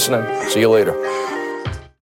 thanks for listening. See you later.